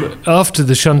after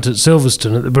the shunt at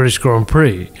Silverstone at the British Grand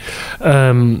Prix,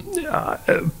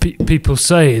 people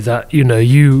say that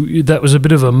that was a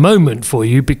bit of a moment for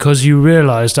you, because you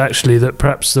realised actually that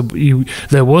perhaps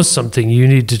there was something you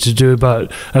needed to do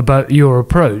about your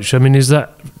approach. I mean, is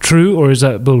that true or is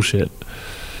that bullshit?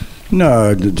 No,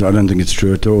 I don't think it's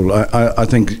true at all. I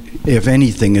think, if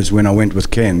anything, is when I went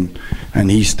with Ken and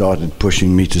he started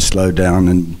pushing me to slow down,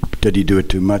 and did he do it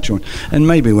too much? And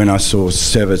maybe when I saw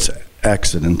Sevett's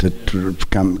accident, it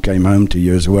came home to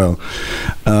you as well.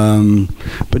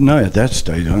 But no, at that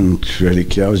stage, I didn't really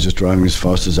care. I was just driving as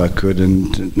fast as I could,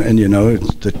 and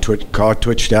the car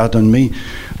twitched out on me,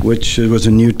 which was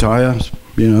a new tyre,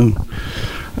 It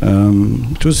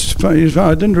was funny.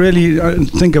 I didn't really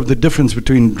think of the difference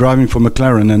between driving for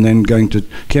McLaren and then going to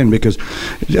Ken, because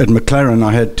at McLaren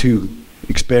I had two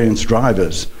experienced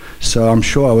drivers, so I'm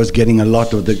sure I was getting a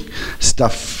lot of the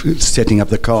stuff, setting up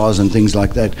the cars and things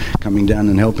like that, coming down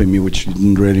and helping me, which you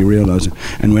didn't really realise.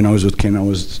 And when I was with Ken, I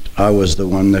was the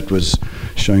one that was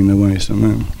showing the way.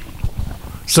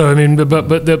 So I mean, but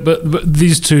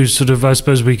these two sort of, I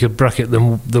suppose we could bracket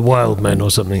them the wild men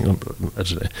or something.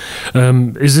 Actually,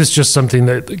 is this just something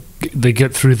that they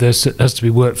get through has to be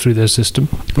worked through their system?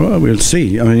 Well, we'll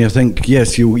see. I mean, I think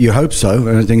yes, you hope so,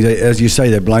 and I think as you say,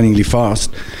 they're blindingly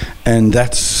fast, and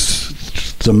that's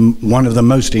one of the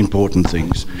most important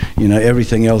things.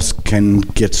 Everything else can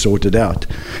get sorted out.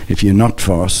 If you're not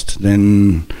fast,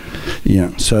 then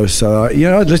So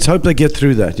let's hope they get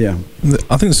through that. Yeah,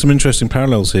 I think there's some interesting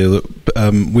parallels here. That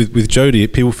with Jody,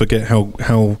 people forget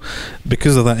how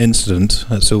because of that incident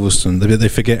at Silverstone, they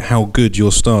forget how good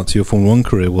your start to your Formula One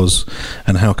career was,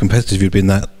 and how competitive you'd been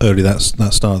that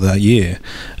start of that year,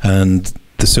 and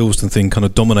the Silverstone thing kind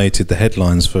of dominated the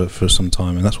headlines for some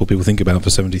time, and that's what people think about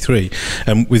for 73.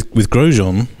 And with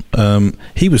Grosjean,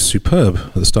 he was superb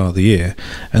at the start of the year,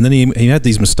 and then he had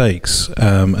these mistakes,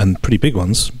 and pretty big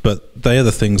ones, but they are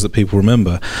the things that people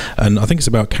remember. And I think it's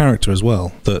about character as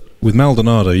well, that with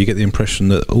Maldonado you get the impression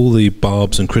that all the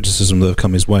barbs and criticism that have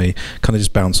come his way kind of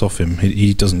just bounce off him.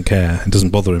 He doesn't care, it doesn't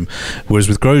bother him. Whereas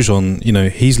with Grosjean,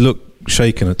 he's looked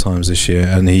shaken at times this year,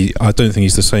 and I don't think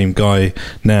he's the same guy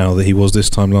now that he was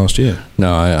this time last year.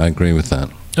 No, I agree with that.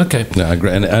 Okay. No, I agree,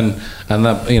 and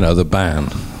that the ban,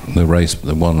 the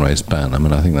one race ban. I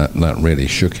mean, I think that really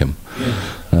shook him. Yeah.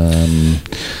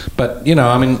 But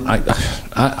I mean, I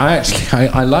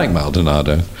actually like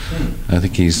Maldonado. I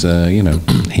think he's he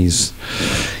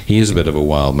is a bit of a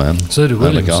wild man. So do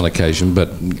Williams on occasion, but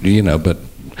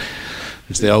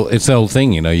It's the old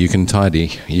thing, you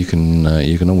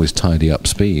can always tidy up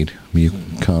speed. You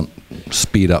can't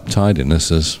speed up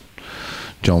tidiness, as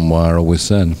John Wyer always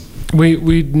said.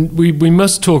 We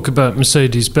must talk about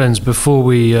Mercedes-Benz before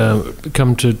we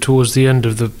come towards the end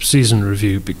of the season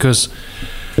review, because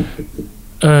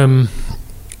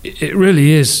it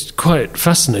really is quite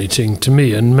fascinating to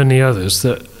me and many others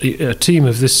that a team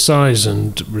of this size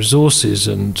and resources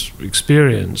and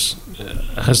experience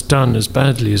has done as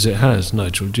badly as it has.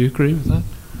 Nigel, do you agree with that?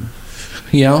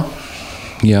 Yeah.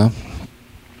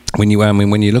 When you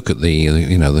look at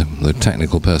the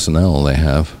technical personnel they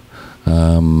have,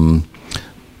 and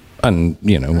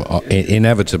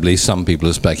inevitably some people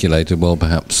have speculated, well,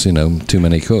 perhaps too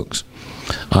many cooks.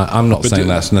 I'm not saying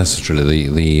that's necessarily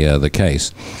the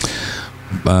case,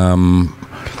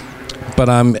 but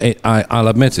I'll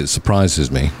admit it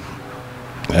surprises me.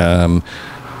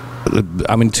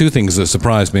 I mean, two things that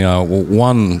surprised me are, well,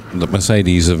 one, that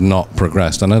Mercedes have not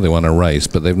progressed. I know they won a race,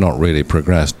 but they've not really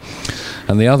progressed.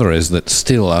 And the other is that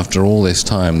still, after all this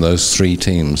time, those three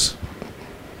teams,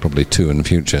 probably two in the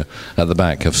future, at the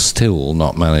back, have still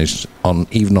not managed,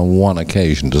 even on one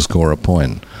occasion, to score a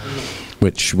point.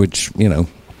 Which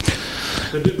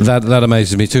that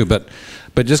amazes me too. But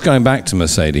just going back to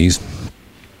Mercedes,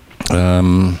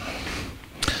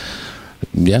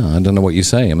 yeah, I don't know what you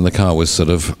say. I mean, the car was sort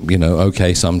of,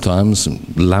 okay sometimes,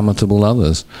 lamentable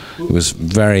others. It was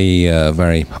very,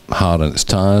 very hard on its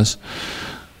tyres.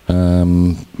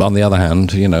 On the other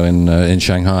hand, in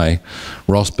Shanghai,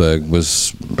 Rosberg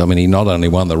was, he not only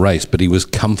won the race, but he was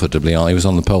comfortably on. He was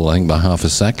on the pole, I think, by half a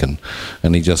second,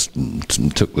 and he just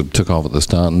took off at the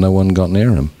start, and no one got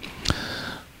near him.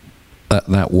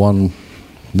 That one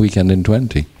weekend in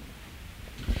 20.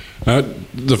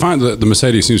 The fact that the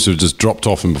Mercedes seems to have just dropped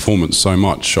off in performance so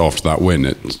much after that win,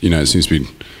 it seems to be,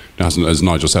 as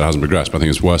Nigel said, it hasn't progressed, but I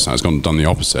think it's worse now. It's done the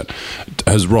opposite.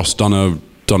 Has Ross done a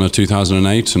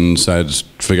 2008 and said,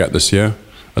 forget this year,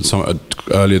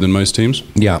 earlier than most teams?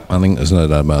 Yeah, I think there's no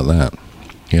doubt about that.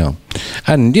 Yeah.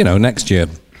 And, next year,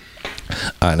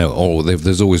 I know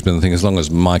there's always been the thing, as long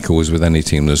as Michael was with any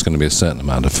team, there's going to be a certain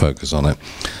amount of focus on it.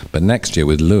 But next year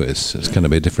with Lewis, it's going to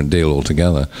be a different deal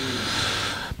altogether.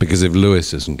 Because if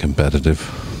Lewis isn't competitive,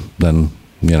 then,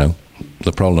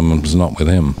 the problem is not with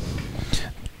him.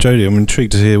 Jody, I'm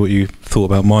intrigued to hear what you thought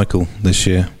about Michael this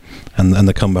year and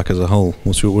the comeback as a whole.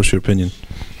 What's your opinion?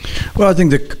 Well, I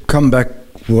think the comeback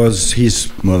was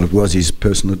his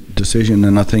personal decision,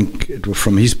 and I think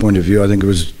from his point of view, I think it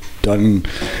was done.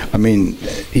 I mean,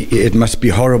 it must be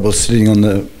horrible sitting on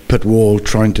the pit wall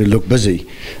trying to look busy,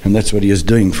 and that's what he is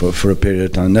doing for a period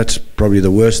of time. That's probably the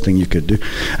worst thing you could do,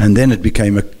 and then it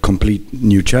became a complete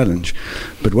new challenge.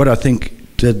 But what I think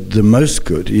did the most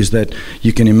good is that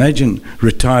you can imagine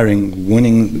retiring,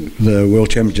 winning the World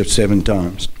Championship 7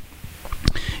 times.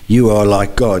 You are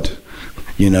like God.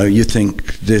 You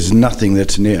think there's nothing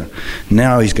that's near.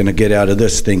 Now he's going to get out of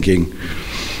this thinking,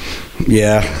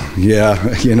 and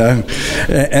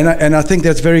I think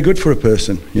that's very good for a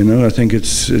person. I think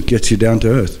it gets you down to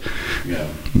earth. Yeah,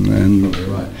 and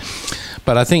right.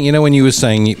 But I think, when you were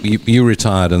saying you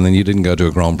retired and then you didn't go to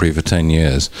a Grand Prix for 10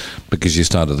 years because you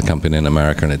started the company in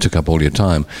America and it took up all your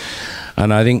time.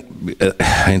 And I think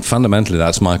fundamentally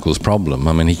that's Michael's problem.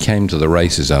 I mean, he came to the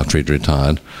races after he'd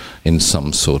retired in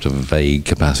some sort of vague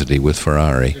capacity with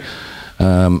Ferrari.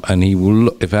 And he will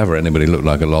look, if ever anybody looked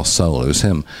like a lost soul, it was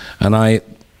him. And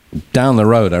down the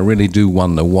road, I really do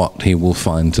wonder what he will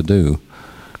find to do.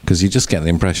 Because you just get the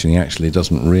impression he actually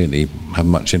doesn't really have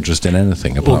much interest in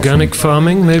anything. Organic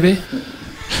farming, maybe?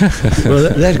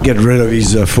 Well, that'd get rid of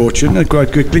his fortune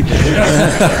quite quickly.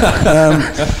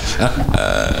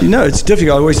 It's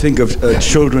difficult. I always think of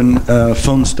children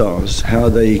film stars, how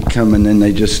they come and then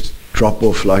they just drop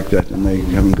off like that and they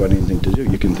haven't got anything to do.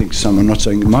 You can think I'm not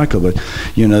saying Michael, but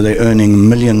they're earning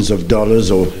millions of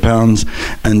dollars or pounds,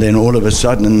 and then all of a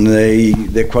sudden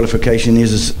their qualification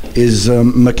is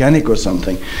mechanic or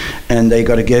something, and they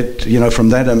got to get from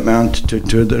that amount to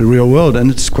the real world,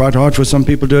 and it's quite hard for some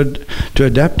people to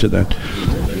adapt to that.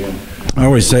 I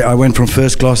always say I went from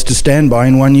first class to standby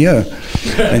in 1 year,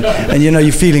 and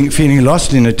you're feeling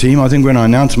lost in a team. I think when I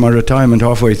announced my retirement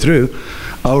halfway through,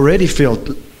 I already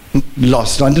felt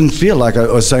lost. I didn't feel like I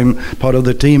was same part of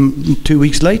the team 2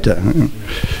 weeks later.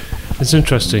 It's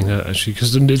interesting actually,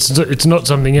 because it's not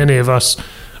something any of us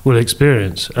will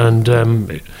experience. And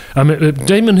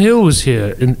Damon Hill was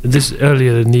here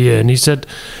earlier in the year, and he said,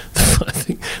 I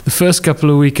think the first couple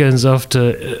of weekends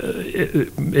after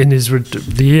in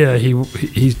the year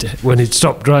when he'd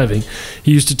stopped driving,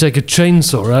 he used to take a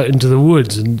chainsaw out into the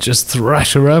woods and just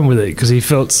thrash around with it because he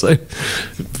felt so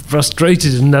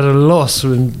frustrated and at a loss.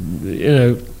 And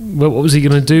what was he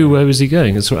going to do? Where was he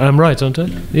going? I'm right, aren't I?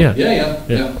 Yeah.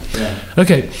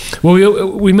 Okay.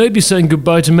 Well, we may be saying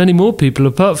goodbye to many more people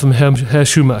apart from Herr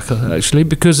Schumacher, actually,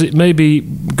 because it may be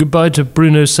goodbye to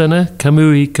Bruno Senna,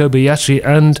 Kamui Kobayashi,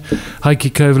 and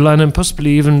Heikki Kovalainen, and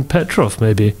possibly even Petrov,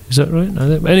 maybe. Is that right?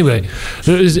 Anyway,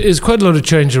 there's quite a lot of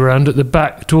change around at the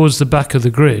back, towards the back of the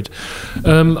grid.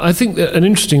 I think that an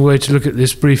interesting way to look at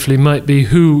this briefly might be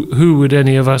who would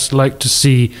any of us like to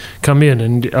see come in,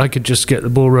 and I could just get the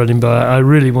ball running by. I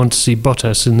really want to see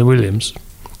Bottas in the Williams.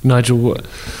 Nigel, what?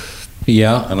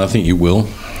 Yeah, and I think you will.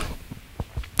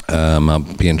 I'll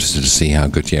be interested to see how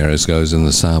Gutierrez goes in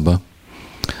the Sauber.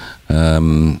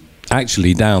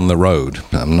 Actually, down the road,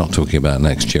 I'm not talking about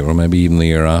next year or maybe even the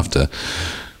year after,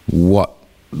 what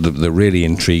the really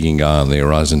intriguing guy on the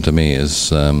horizon to me is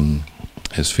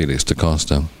Felix da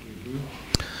Costa.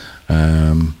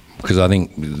 Because I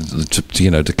think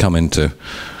to come into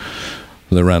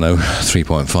the Renault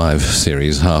 3.5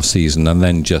 series half season and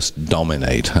then just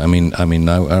dominate. I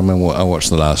remember I watched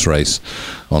the last race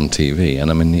on TV,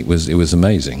 and it was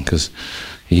amazing because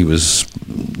there was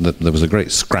a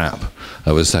great scrap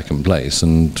over second place,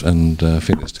 and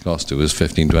Felix da Costa was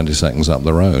 15-20 seconds up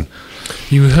the road.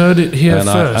 You heard it here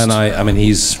first. I'm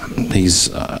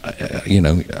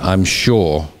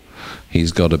sure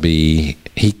he's got to be.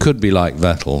 He could be like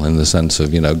Vettel in the sense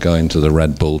of going to the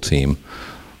Red Bull team,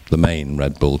 the main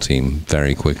Red Bull team,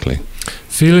 very quickly.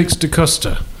 Felix da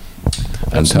Costa.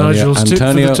 Antonio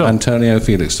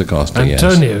Felix da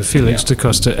Costa. Felix da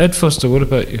Costa. Ed Foster, what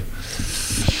about you?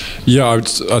 Yeah, I'm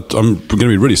going to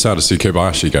be really sad to see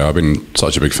Kobayashi go. I've been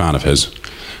such a big fan of his.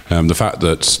 The fact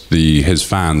that his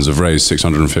fans have raised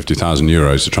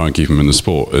 €650,000 to try and keep him in the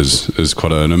sport is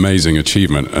quite an amazing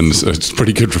achievement, and it's a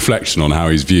pretty good reflection on how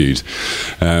he's viewed.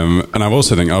 And I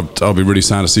also think I'll be really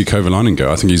sad to see Kovalainen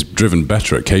go. I think he's driven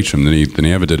better at Caterham than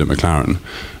he ever did at McLaren,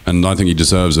 and I think he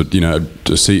deserves a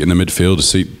seat in the midfield, a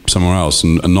seat somewhere else,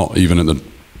 and not even at the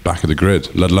back of the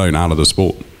grid, let alone out of the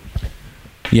sport.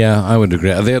 Yeah, I would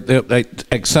agree.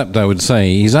 Except I would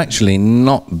say he's actually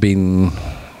not been.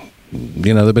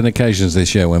 There have been occasions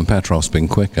this year when Petrov's been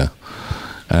quicker,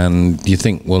 and you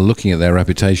think, well, looking at their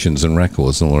reputations and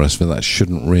records and all the rest of it, that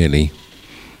shouldn't really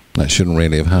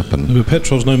have happened. But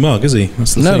Petrov's no mug, is he?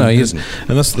 That's the thing. No, he isn't.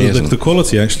 And that's the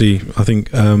quality. Actually, I think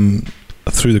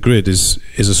through the grid is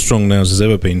as strong now as it's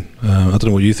ever been. I don't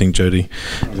know what you think, Jody.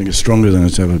 I think it's stronger than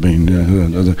it's ever been. Yeah.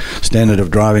 The standard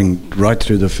of driving right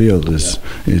through the field is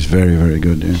very, very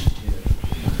good. Yeah.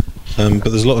 But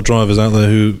there's a lot of drivers out there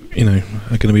who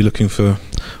are going to be looking for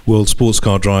world sports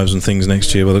car drives and things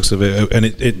next year by the looks of it, and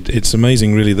it's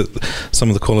amazing really that some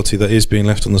of the quality that is being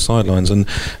left on the sidelines, and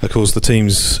of course the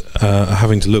teams are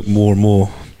having to look more and more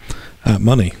at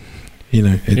money.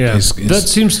 That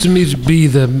seems to me to be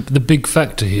the big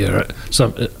factor here.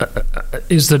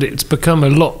 Is that it's become a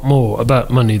lot more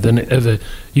about money than it ever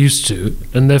used to,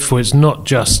 and therefore it's not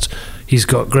just he's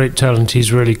got great talent,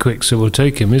 he's really quick, so we'll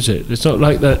take him, is it? It's not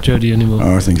like that, Jody, anymore.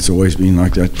 Oh, I think it's always been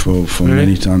like that for really?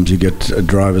 Many times. You get a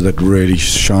driver that really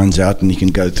shines out and he can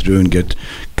go through and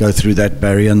go through that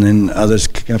barrier, and then others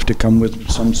have to come with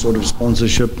some sort of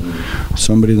sponsorship,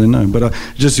 somebody they know. But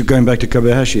just going back to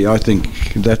Kobayashi, I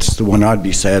think that's the one I'd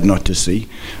be sad not to see.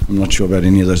 I'm not sure about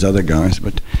any of those other guys,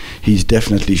 but he's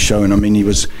definitely shown. I mean, he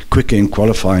was quicker in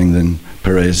qualifying than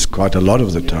Perez quite a lot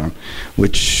of the time,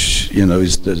 which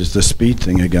is the speed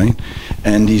thing again,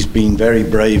 and he's been very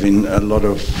brave in a lot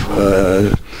of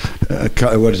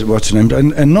what's the name,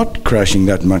 and not crashing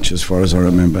that much as far as I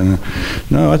remember.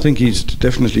 No, I think he's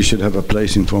definitely should have a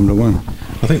place in Formula One.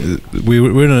 I think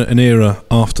we're in an era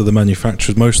after the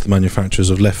manufacturers, most of the manufacturers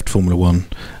have left Formula One,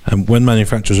 and when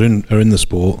manufacturers are in the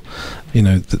sport, they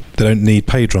don't need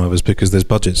pay drivers because there's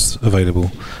budgets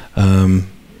available.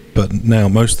 But now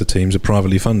most of the teams are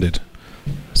privately funded,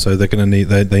 so they're going to need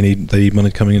they need money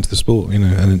coming into the sport, and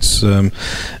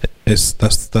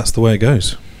that's the way it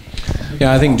goes.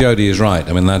 Yeah, I think Jody is right.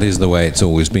 I mean, that is the way it's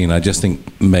always been. I just think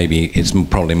maybe it's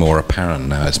probably more apparent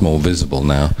now. It's more visible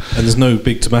now. And there's no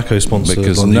big tobacco sponsor.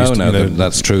 Because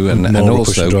that's true. And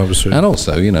also,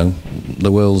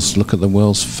 the world's look at the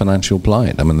world's financial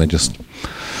plight. I mean, they just.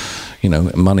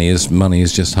 Money is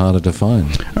just harder to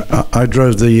find. I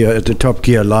drove the Top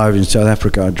Gear Live in South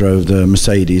Africa. I drove the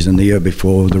Mercedes, and the year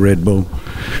before the Red Bull,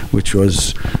 which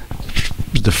was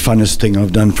the funnest thing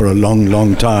I've done for a long,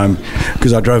 long time,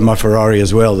 because I drove my Ferrari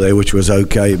as well there, which was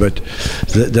okay, but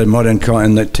the modern car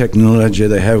and the technology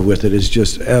they have with it is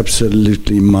just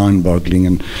absolutely mind-boggling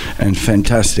and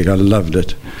fantastic. I loved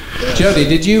it. Jody,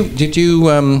 did you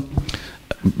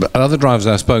other drivers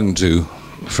I've spoken to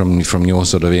from your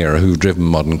sort of era who've driven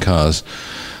modern cars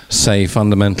say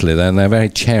fundamentally they're very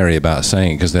chary about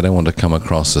saying it because they don't want to come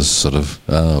across as sort of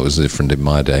it was different in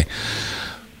my day,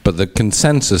 but the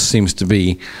consensus seems to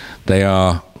be they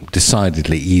are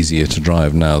decidedly easier to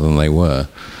drive now than they were,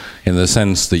 in the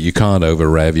sense that you can't over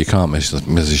rev, you can't miss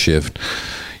a shift,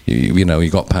 you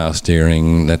got power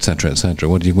steering, etc., etc.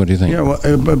 What do you think? Yeah,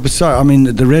 well, besides, I mean,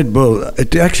 the Red Bull,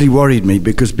 it actually worried me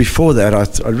because before that I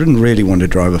didn't really want to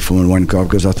drive a Formula One car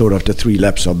because I thought after 3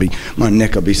 laps my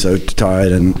neck will be so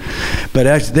tired,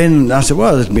 but then I said,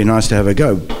 well, it'd be nice to have a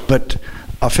go. But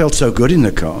I felt so good in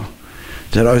the car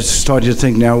that I started to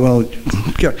think now, well,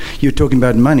 you're talking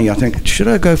about money. I think, should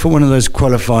I go for one of those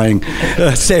qualifying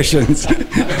sessions?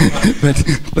 But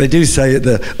they do say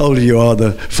the older you are,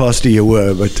 the faster you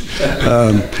were. But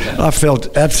I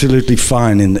felt absolutely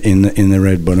fine in the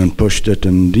Red Bull and pushed it.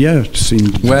 And yeah, it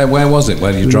seemed. Where was it?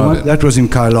 Where did you drive it? That was in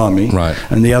Kailami. Right.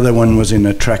 And the other one was in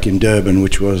a track in Durban,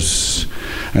 which was.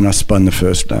 And I spun the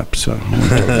first lap. So.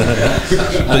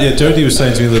 But yeah, Jody was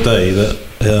saying to me the other day that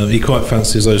he quite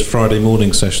fancies those Friday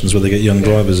morning sessions where they get young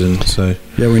drivers in. So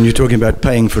yeah, when you're talking about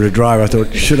paying for a drive, I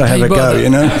thought, should I have a go?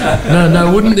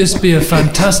 No, wouldn't this be a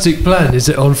fantastic plan? Is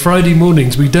it on Friday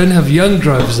mornings we don't have young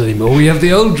drivers anymore? We have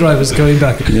the old drivers going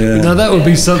back. Yeah. Now that would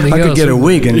be something else. I could get a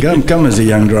wig and come as a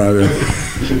young driver.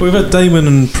 We've had Damon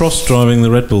and Prost driving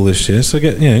the Red Bull this year, so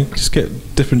just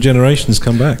get different generations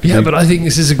come back. Yeah, but I think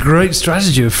this is a great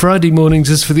strategy. Friday mornings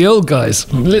is for the old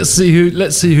guys. Let's see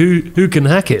who can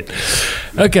hack it.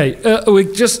 Okay,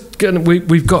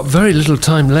 we've got very little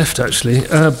time left actually,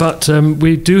 but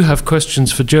we do have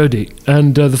questions for Jody,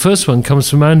 and the first one comes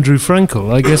from Andrew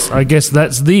Frankel. I guess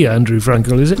that's the Andrew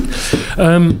Frankel, is it?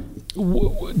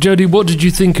 Jody, what did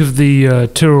you think of the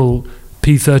Tyrrell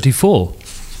P34?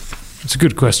 It's a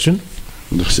good question.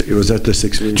 Was that the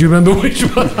 6 wheels? Do you remember which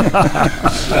one?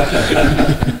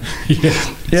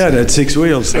 Yeah, it had 6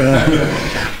 wheels.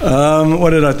 What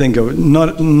did I think of it?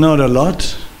 Not a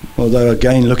lot. Although,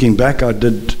 again, looking back, I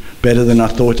did better than I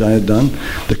thought I had done.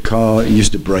 The car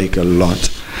used to brake a lot.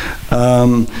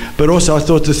 But also I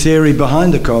thought the theory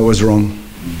behind the car was wrong.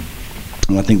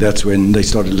 And I think that's when they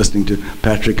started listening to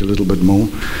Patrick a little bit more,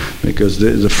 because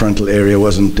the frontal area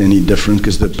wasn't any different,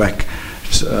 because the back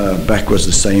was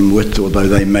the same width, although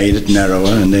they made it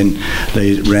narrower, and then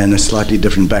they ran a slightly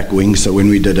different back wing, so when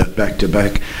we did it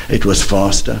back-to-back, it was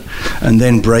faster. And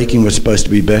then braking was supposed to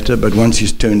be better, but once you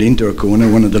turned into a corner,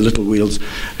 one of the little wheels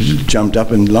jumped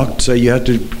up and locked, so you had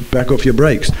to back off your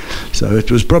brakes. So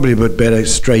it was probably a bit better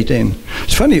straight in.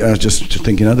 It's funny, I was just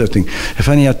thinking another thing. It's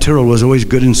funny how Tyrrell was always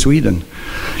good in Sweden.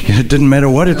 It didn't matter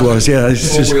what it was. Yeah,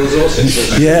 it's just,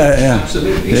 yeah.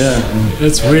 Absolutely. Yeah.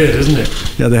 That's weird, isn't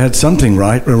it? Yeah, they had something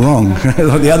right or wrong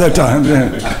the other time.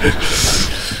 Yeah.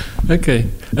 Okay.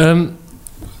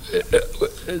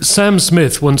 Sam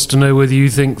Smith wants to know whether you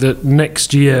think that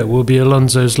next year will be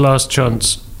Alonso's last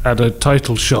chance at a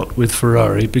title shot with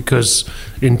Ferrari, because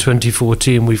in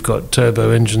 2014 we've got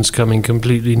turbo engines coming,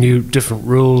 completely new, different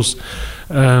rules.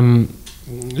 Do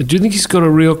you think he's got a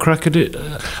real crack at it?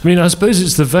 I mean, I suppose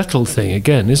it's the Vettel thing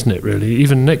again, isn't it, really,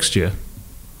 even next year?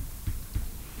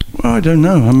 Well, I don't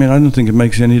know. I mean, I don't think it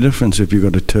makes any difference if you've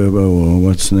got a turbo or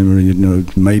what's the name, you know,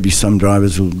 maybe some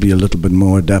drivers will be a little bit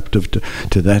more adaptive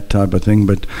to that type of thing,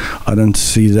 but I don't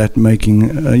see that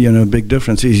making, a big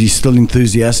difference. Is he still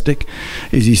enthusiastic?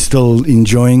 Is he still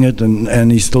enjoying it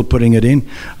and he's still putting it in?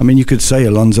 I mean, you could say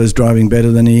Alonso's driving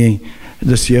better than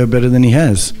this year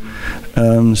has.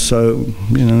 So,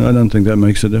 I don't think that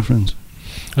makes a difference.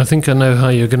 I think I know how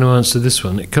you're going to answer this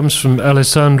one. It comes from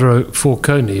Alessandro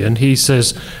Forconi, and he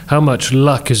says, how much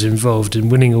luck is involved in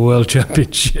winning a world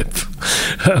championship?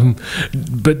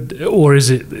 Or is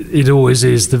it always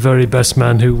is the very best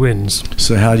man who wins?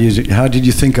 So how did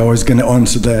you think I was going to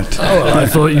answer that? Oh, I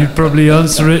thought you'd probably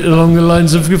answer it along the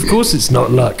lines of course it's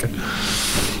not luck.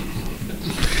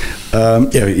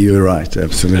 Yeah, you're right,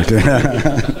 absolutely.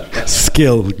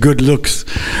 Skill, good looks,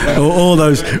 all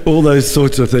those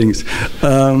sorts of things.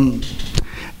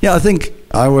 I think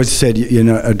I always said,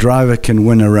 a driver can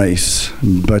win a race,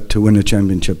 but to win a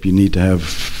championship, you need to have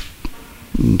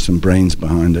some brains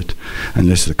behind it,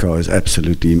 unless the car is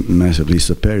absolutely massively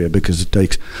superior, because it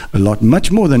takes a lot,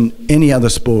 much more than any other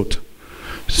sport.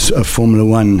 Formula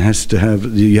One has to have,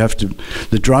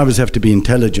 the drivers have to be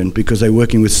intelligent, because they're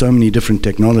working with so many different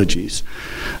technologies.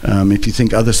 If you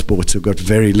think other sports have got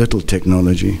very little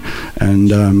technology,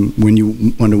 and when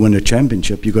you want to win a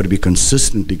championship, you've got to be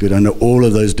consistently good under all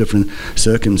of those different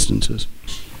circumstances.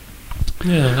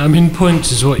 Yeah, I mean,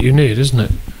 points is what you need, isn't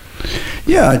it?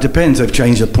 Yeah, it depends. They've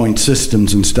changed the point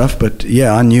systems and stuff, but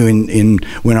yeah, I knew in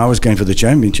when I was going for the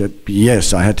championship,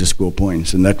 yes, I had to score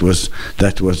points, and that was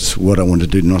what I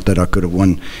wanted to do. Not that I could have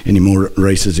won any more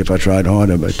races if I tried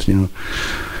harder, but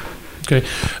Okay,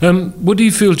 what do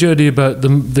you feel, Jody, about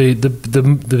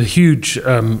the huge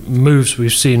moves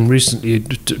we've seen recently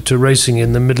to racing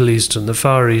in the Middle East and the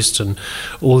Far East, and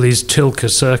all these Tilke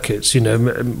circuits?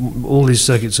 All these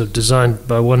circuits are designed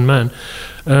by one man.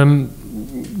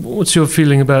 What's your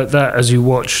feeling about that as you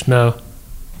watch now?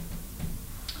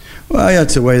 Well,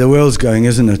 that's the way the world's going,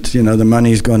 isn't it? The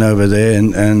money's gone over there,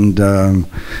 and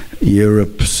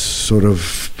Europe's sort of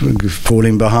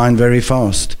falling behind very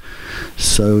fast.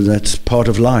 So that's part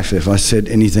of life. If I said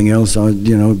anything else,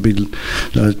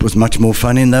 it was much more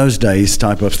fun in those days,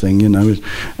 type of thing,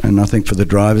 And I think for the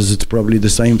drivers, it's probably the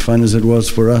same fun as it was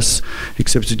for us,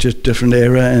 except it's just a different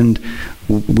era, and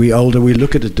we older, we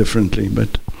look at it differently.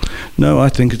 But no, I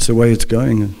think it's the way it's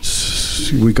going.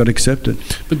 We got to accept it.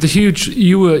 But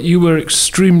you were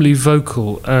extremely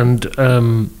vocal and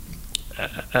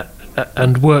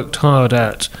worked hard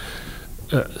at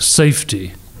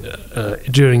safety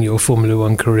during your Formula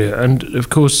One career, and of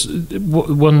course,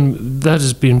 one that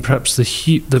has been perhaps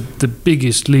the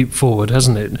biggest leap forward,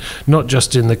 hasn't it? Not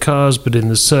just in the cars, but in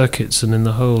the circuits and in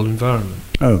the whole environment.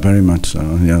 Oh, very much so.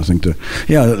 Yeah, I think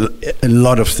a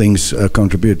lot of things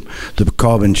contribute. The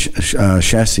carbon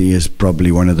chassis is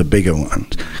probably one of the bigger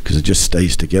ones, because it just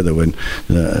stays together when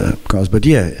the cars. But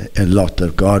yeah, a lot. The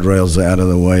guardrails are out of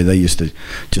the way. They used to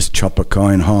just chop a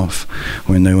car in half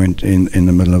when they went in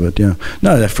the middle of it. Yeah,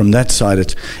 no, from that side,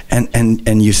 it's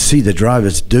and you see the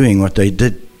drivers doing what they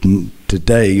did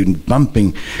today,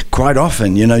 bumping quite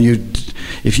often.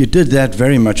 If you did that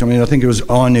very much, I mean, I think it was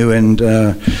Arnu and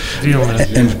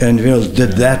Wiel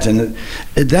did that, and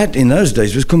that in those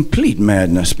days was complete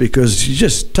madness, because you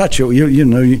just touch it,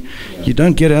 you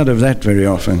don't get out of that very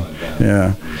often.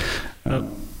 Yeah.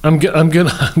 I'm going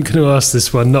to ask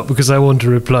this one, not because I want to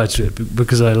reply to it, but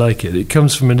because I like it. It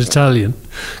comes from an Italian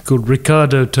called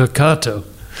Riccardo Torquato.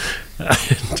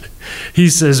 And he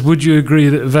says, would you agree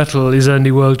that Vettel is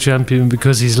only world champion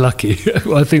because he's lucky?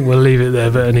 Well, I think we'll leave it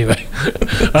there, but anyway.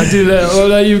 I do that.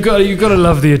 Well, you've got to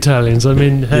love the Italians. I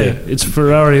mean, hey, it's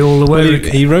Ferrari all the way.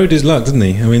 Well, he rode his luck, didn't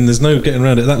he? I mean, there's no getting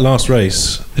around it. That last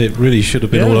race, it really should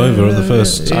have been all over at the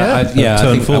first I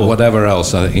turn think 4. Whatever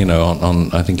else, I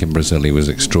think in Brazil he was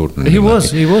extraordinary. He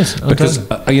was. Because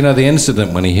the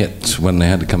incident when they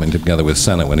had to come in together with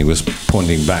Senna, when he was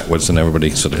pointing backwards and everybody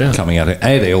sort of coming at it.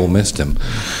 A, they all missed him.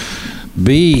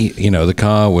 B, the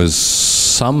car was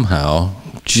somehow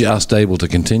just able to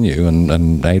continue,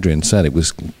 and Adrian said it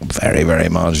was very, very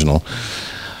marginal.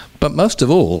 But most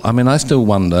of all, I mean, I still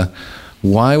wonder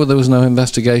why there was no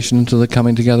investigation into the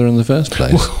coming together in the first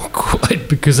place. Well, quite,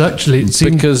 because actually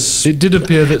it did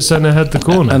appear that Senna had the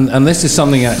corner. And this is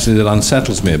something actually that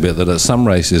unsettles me a bit, that at some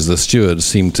races the stewards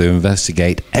seem to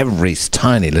investigate every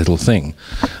tiny little thing,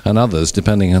 and others,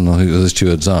 depending on who the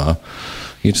stewards are,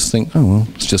 you just think, oh, well,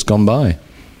 it's just gone by.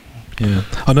 Yeah,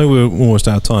 I know we're almost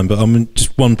out of time, but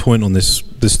just one point on the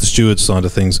steward side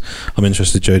of things. I'm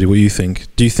interested, Jody, what you think.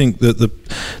 Do you think that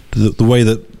the way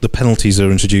that the penalties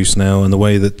are introduced now and the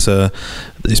way that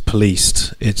it's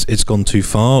policed, it's gone too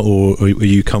far, or are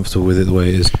you comfortable with it the way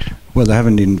it is? Well, they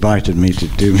haven't invited me to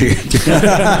do it.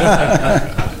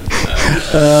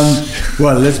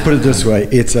 Well, let's put it this way.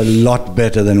 It's a lot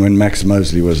better than when Max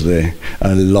Mosley was there.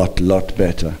 A lot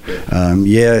better.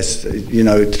 Yes,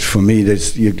 for me,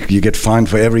 you get fined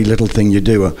for every little thing you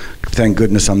do. Thank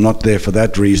goodness I'm not there for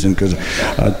that reason, because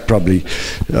I'd probably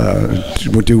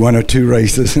would do 1 or 2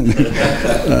 races.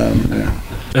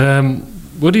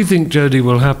 What do you think, Jody,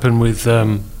 will happen with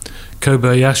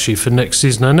Kobayashi for next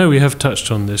season? I know we have touched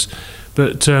on this,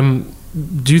 but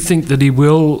do you think that he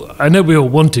will? I know we all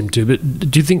want him to,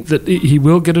 but do you think that he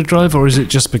will get a drive, or is it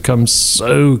just become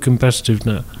so competitive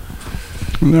now?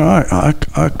 No,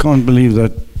 I can't believe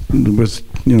that with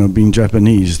being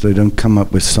Japanese, they don't come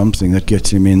up with something that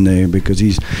gets him in there, because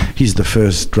he's the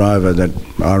first driver that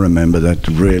I remember that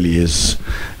really is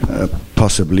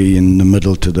possibly in the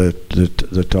middle to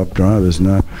the top drivers.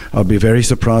 Now, I'll be very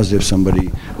surprised if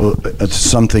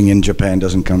something in Japan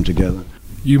doesn't come together.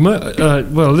 You might.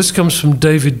 Well, this comes from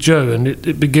David Joe, and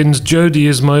it begins, Jody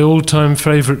is my all-time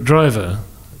favourite driver.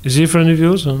 Is he a friend of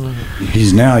yours? He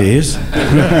is.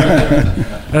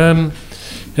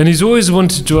 And he's always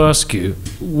wanted to ask you,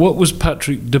 what was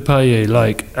Patrick Depailler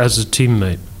like as a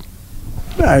teammate?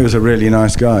 He was a really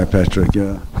nice guy, Patrick. He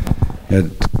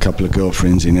had a couple of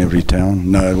girlfriends in every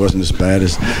town. No, it wasn't as bad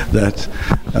as that.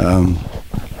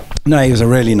 No, he was a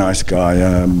really nice guy.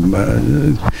 I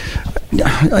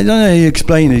don't know how you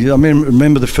explain it. I mean,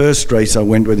 remember the first race I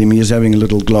went with him, he was having a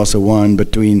little glass of wine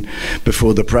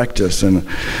before the practice, and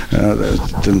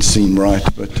that didn't seem right.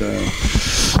 But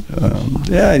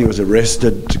he was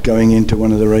arrested going into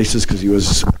one of the races because he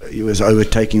was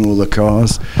overtaking all the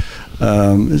cars.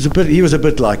 He was a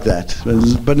bit like that,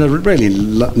 but a really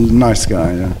nice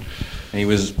guy. Yeah. He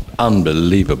was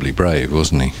unbelievably brave,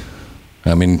 wasn't he?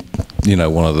 I mean,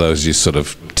 one of those you're sort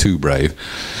of too brave.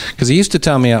 Because he used to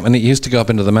tell me up, and he used to go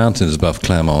up into the mountains above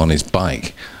Clermont on his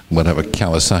bike, whatever,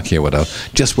 Kawasaki or whatever,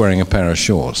 just wearing a pair of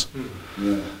shorts.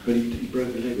 Yeah, but he broke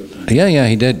a leg or something. Yeah,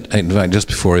 he did. In fact, just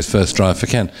before his first drive for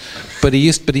Ken. But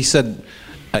he said,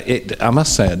 I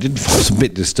must say, it was a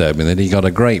bit disturbing that he got a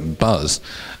great buzz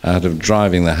out of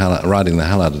riding the hell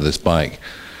out of this bike,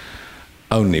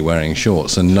 only wearing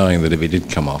shorts, and knowing that if he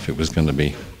did come off, it was going to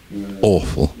be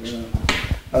awful.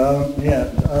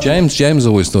 James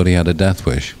always thought he had a death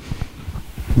wish.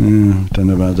 Don't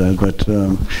know about that, but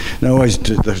always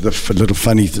the little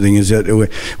funny thing is that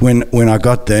when I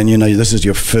got there, and this is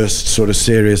your first sort of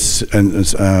serious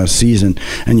season,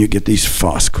 and you get these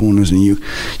fast corners, and you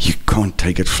can't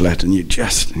take it flat, and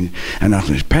and I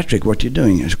said, Patrick, what are you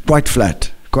doing? It's quite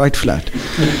flat.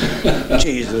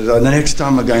 Jesus! And the next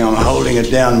time I'm holding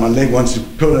it down. My leg wants to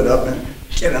pull it up and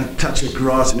get and touch the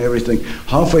grass and everything.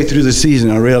 Halfway through the season,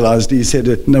 I realized he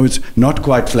said, no, it's not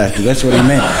quite flat. That's what he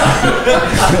meant.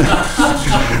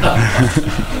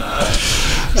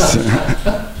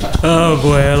 Oh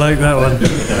boy, I like that one.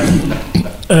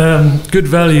 Good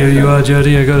value you are,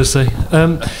 Jody, I got to say.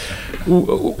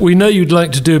 We know you'd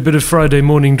like to do a bit of Friday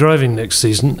morning driving next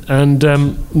season, and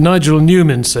Nigel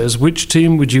Newman says, which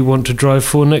team would you want to drive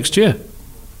for next year,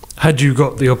 had you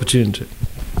got the opportunity?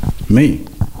 Me?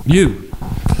 You.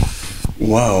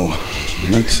 Wow,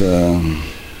 that's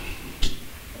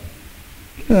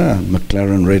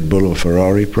McLaren, Red Bull or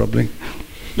Ferrari probably.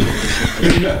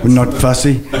 We're not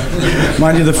fussy.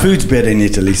 Mind you, the food's better in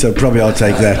Italy, so probably I'll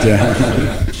take that, yeah.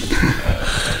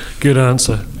 Good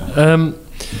answer.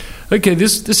 Okay,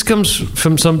 this comes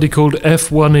from somebody called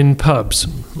F1 in Pubs.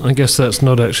 I guess that's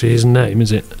not actually his name,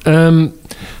 is it?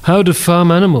 How do farm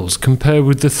animals compare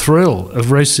with the thrill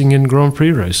of racing in Grand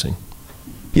Prix racing?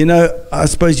 You know, I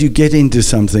suppose you get into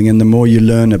something, and the more you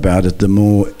learn about it, the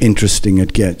more interesting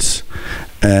it gets.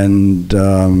 And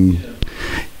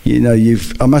you know,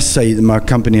 I must say, my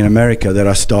company in America that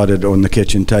I started on the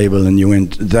kitchen table,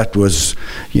 and that was,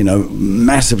 you know,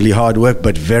 massively hard work,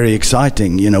 but very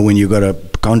exciting. You know, when you got a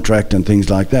contract and things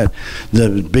like that.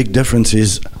 The big difference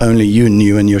is only you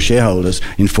and your shareholders.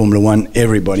 In Formula One,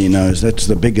 everybody knows. That's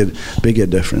the bigger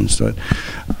difference. But,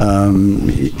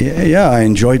 I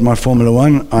enjoyed my Formula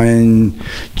One. I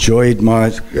enjoyed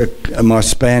my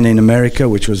span in America,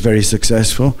 which was very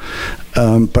successful.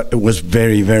 But it was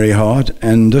very, very hard,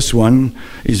 and this one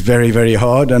is very, very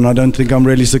hard, and I don't think I'm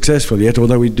really successful yet,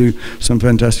 although we do some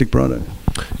fantastic product.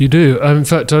 You do. In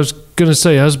fact, I was going to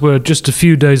say, as we're just a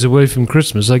few days away from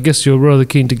Christmas, I guess you're rather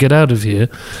keen to get out of here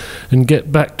and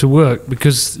get back to work,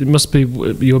 because it must be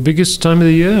your biggest time of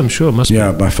the year, I'm sure. It must be.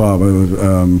 Yeah, by far.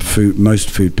 Most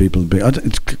food people I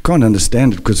can't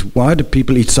understand it, because why do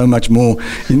people eat so much more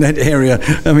in that area?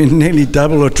 I mean, nearly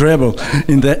double or treble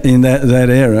in that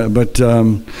area. But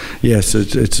yes,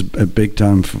 it's a big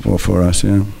time for us.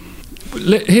 Yeah.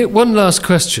 Here, one last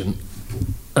question.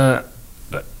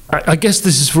 I guess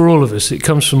this is for all of us. It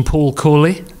comes from Paul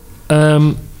Corley.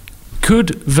 Could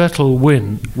Vettel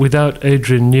win without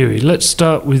Adrian Newey? Let's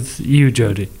start with you,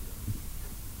 Jody.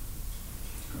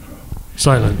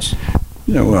 Silence.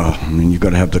 Yeah, well, I mean, you've got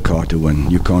to have the car to win.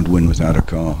 You can't win without a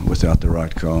car, without the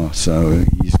right car. So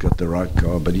he's got the right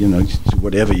car. But, you know,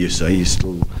 whatever you say, he's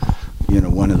still, you know,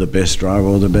 one of the best driver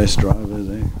or the best driver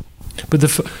there. But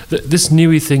this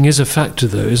Newey thing is a factor,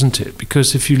 though, isn't it?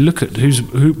 Because if you look at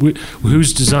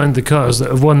who's designed the cars that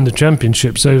have won the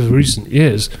championships over recent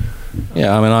years.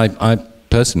 Yeah, I mean, I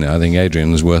personally, I think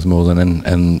Adrian is worth more than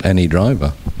any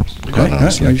driver. Quite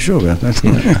honestly. Are you sure about that?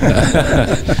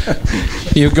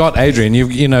 You've got Adrian.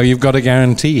 You've got a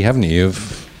guarantee, haven't you?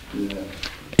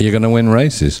 You're going to win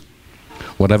races,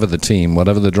 whatever the team,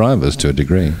 whatever the drivers, to a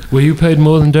degree. Were you paid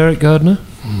more than Derek Gardner?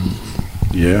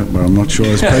 Yeah, but I'm not sure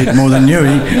I was paid more than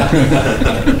Newey.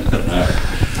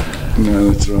 No,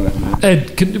 that's right. No.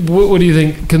 Ed, what do you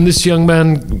think? Can this young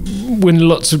man win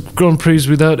lots of Grand Prix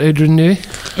without Adrian Newey?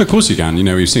 Of course he can. You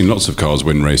know, we've seen lots of cars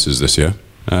win races this year,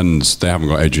 and they haven't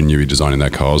got Adrian Newey designing their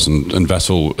cars. And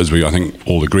Vettel, as we I think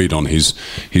all agreed on, he's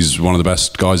one of the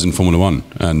best guys in Formula One,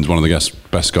 and one of the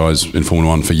best guys in Formula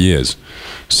One for years.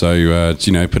 So,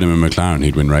 you know, put him in McLaren,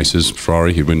 he'd win races.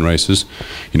 Ferrari, he'd win races.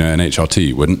 You know, an HRT,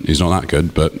 he wouldn't. He's not that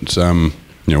good, but, you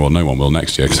know, well, no one will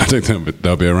next year, because I don't think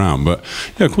they'll be around. But,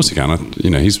 yeah, of course he can. You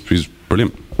know, he's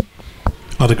brilliant.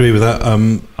 I'd agree with that.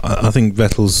 I think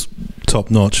Vettel's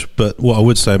top-notch, but what I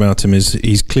would say about him is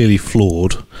he's clearly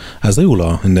flawed, as they all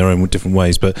are in their own different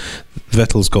ways, but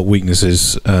Vettel's got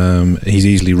weaknesses. He's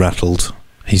easily rattled.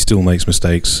 He still makes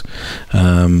mistakes,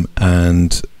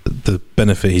 and the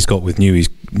benefit he's got with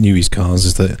Newey's cars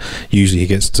is that usually he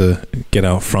gets to get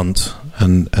out front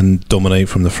and dominate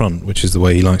from the front, which is the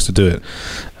way he likes to do it,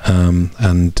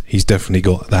 and he's definitely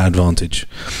got that advantage.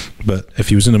 But if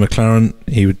he was in a McLaren,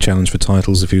 he would challenge for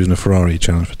titles. If he was in a Ferrari, he'd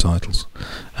challenge for titles.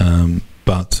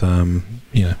 But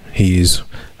you know, he is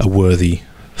a worthy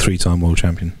 3-time world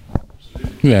champion.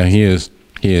 Yeah, he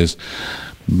is.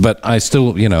 But I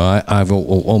still, you know, I've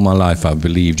all my life I've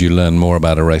believed you learn more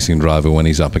about a racing driver when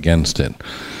he's up against it,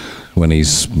 when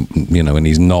he's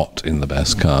not in the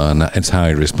best car, and it's how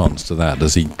he responds to that.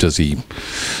 Does he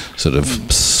sort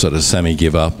of semi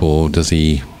give up, or does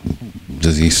he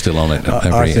still on it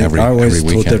every weekend? I always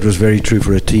thought that was very true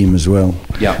for a team as well.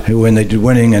 Yeah. When they do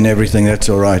winning and everything, that's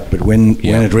all right. But when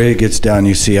it really gets down,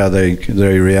 you see how they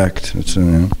react. It's,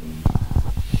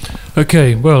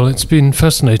 Okay, well, it's been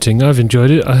fascinating. I've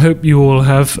enjoyed it. I hope you all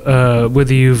have,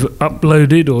 whether you've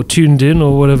uploaded or tuned in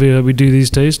or whatever we do these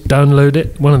days, download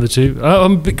it, one of the two.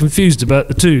 I'm a bit confused about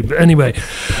the two, but anyway.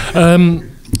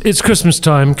 It's Christmas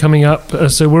time coming up,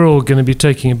 so we're all going to be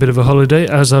taking a bit of a holiday,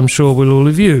 as I'm sure will all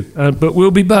of you. But we'll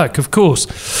be back, of course,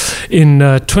 in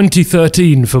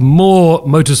 2013 for more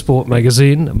Motorsport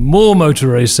magazine, more motor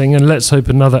racing, and let's hope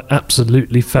another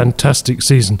absolutely fantastic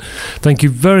season. Thank you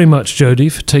very much, Jody,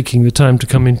 for taking the time to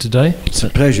come in today. It's a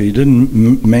pleasure. You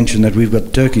didn't mention that we've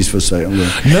got turkeys for sale.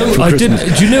 No, I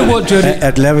didn't. Do you know what, Jody?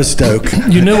 At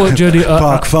Leverstoke. You know what, Jody?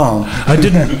 Park Farm. I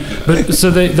didn't. But so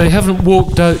they haven't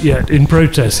walked out yet in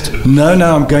protest. list. No,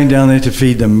 I'm going down there to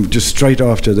feed them just straight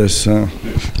after this.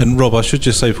 And Rob, I should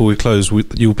just say before we close,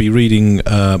 you'll be reading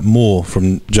more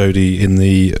from Jody in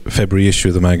the February issue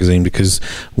of the magazine, because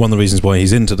one of the reasons why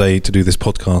he's in today to do this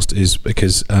podcast is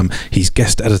because he's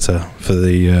guest editor for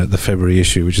the February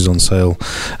issue, which is on sale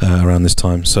around this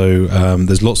time. So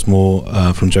there's lots more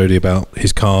from Jody about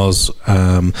his cars.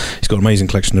 He's got an amazing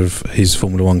collection of his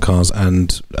Formula 1 cars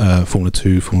and Formula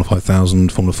 2, Formula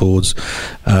 5000, Formula Fords,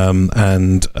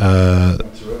 and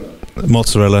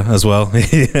mozzarella as well.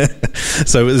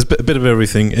 So there's a bit of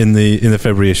everything in the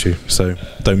February issue, so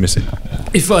don't miss it.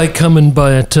 If I come and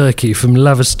buy a turkey from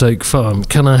Laverstoke Farm,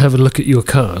 can I have a look at your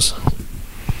cars?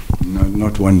 No,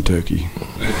 not one turkey.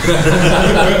 I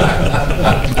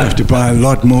have to buy a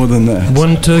lot more than that.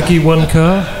 One turkey, one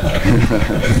car?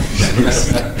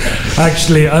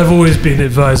 Actually, I've always been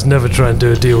advised never try and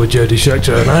do a deal with Jody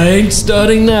Scheckter, and I ain't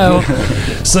starting now.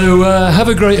 So have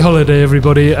a great holiday,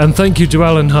 everybody, and thank you to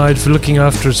Alan Hyde for looking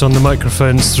after us on the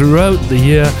microphones throughout the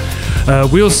year.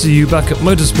 We'll see you back at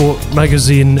Motorsport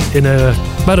Magazine in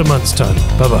about a month's time.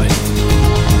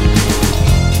 Bye-bye.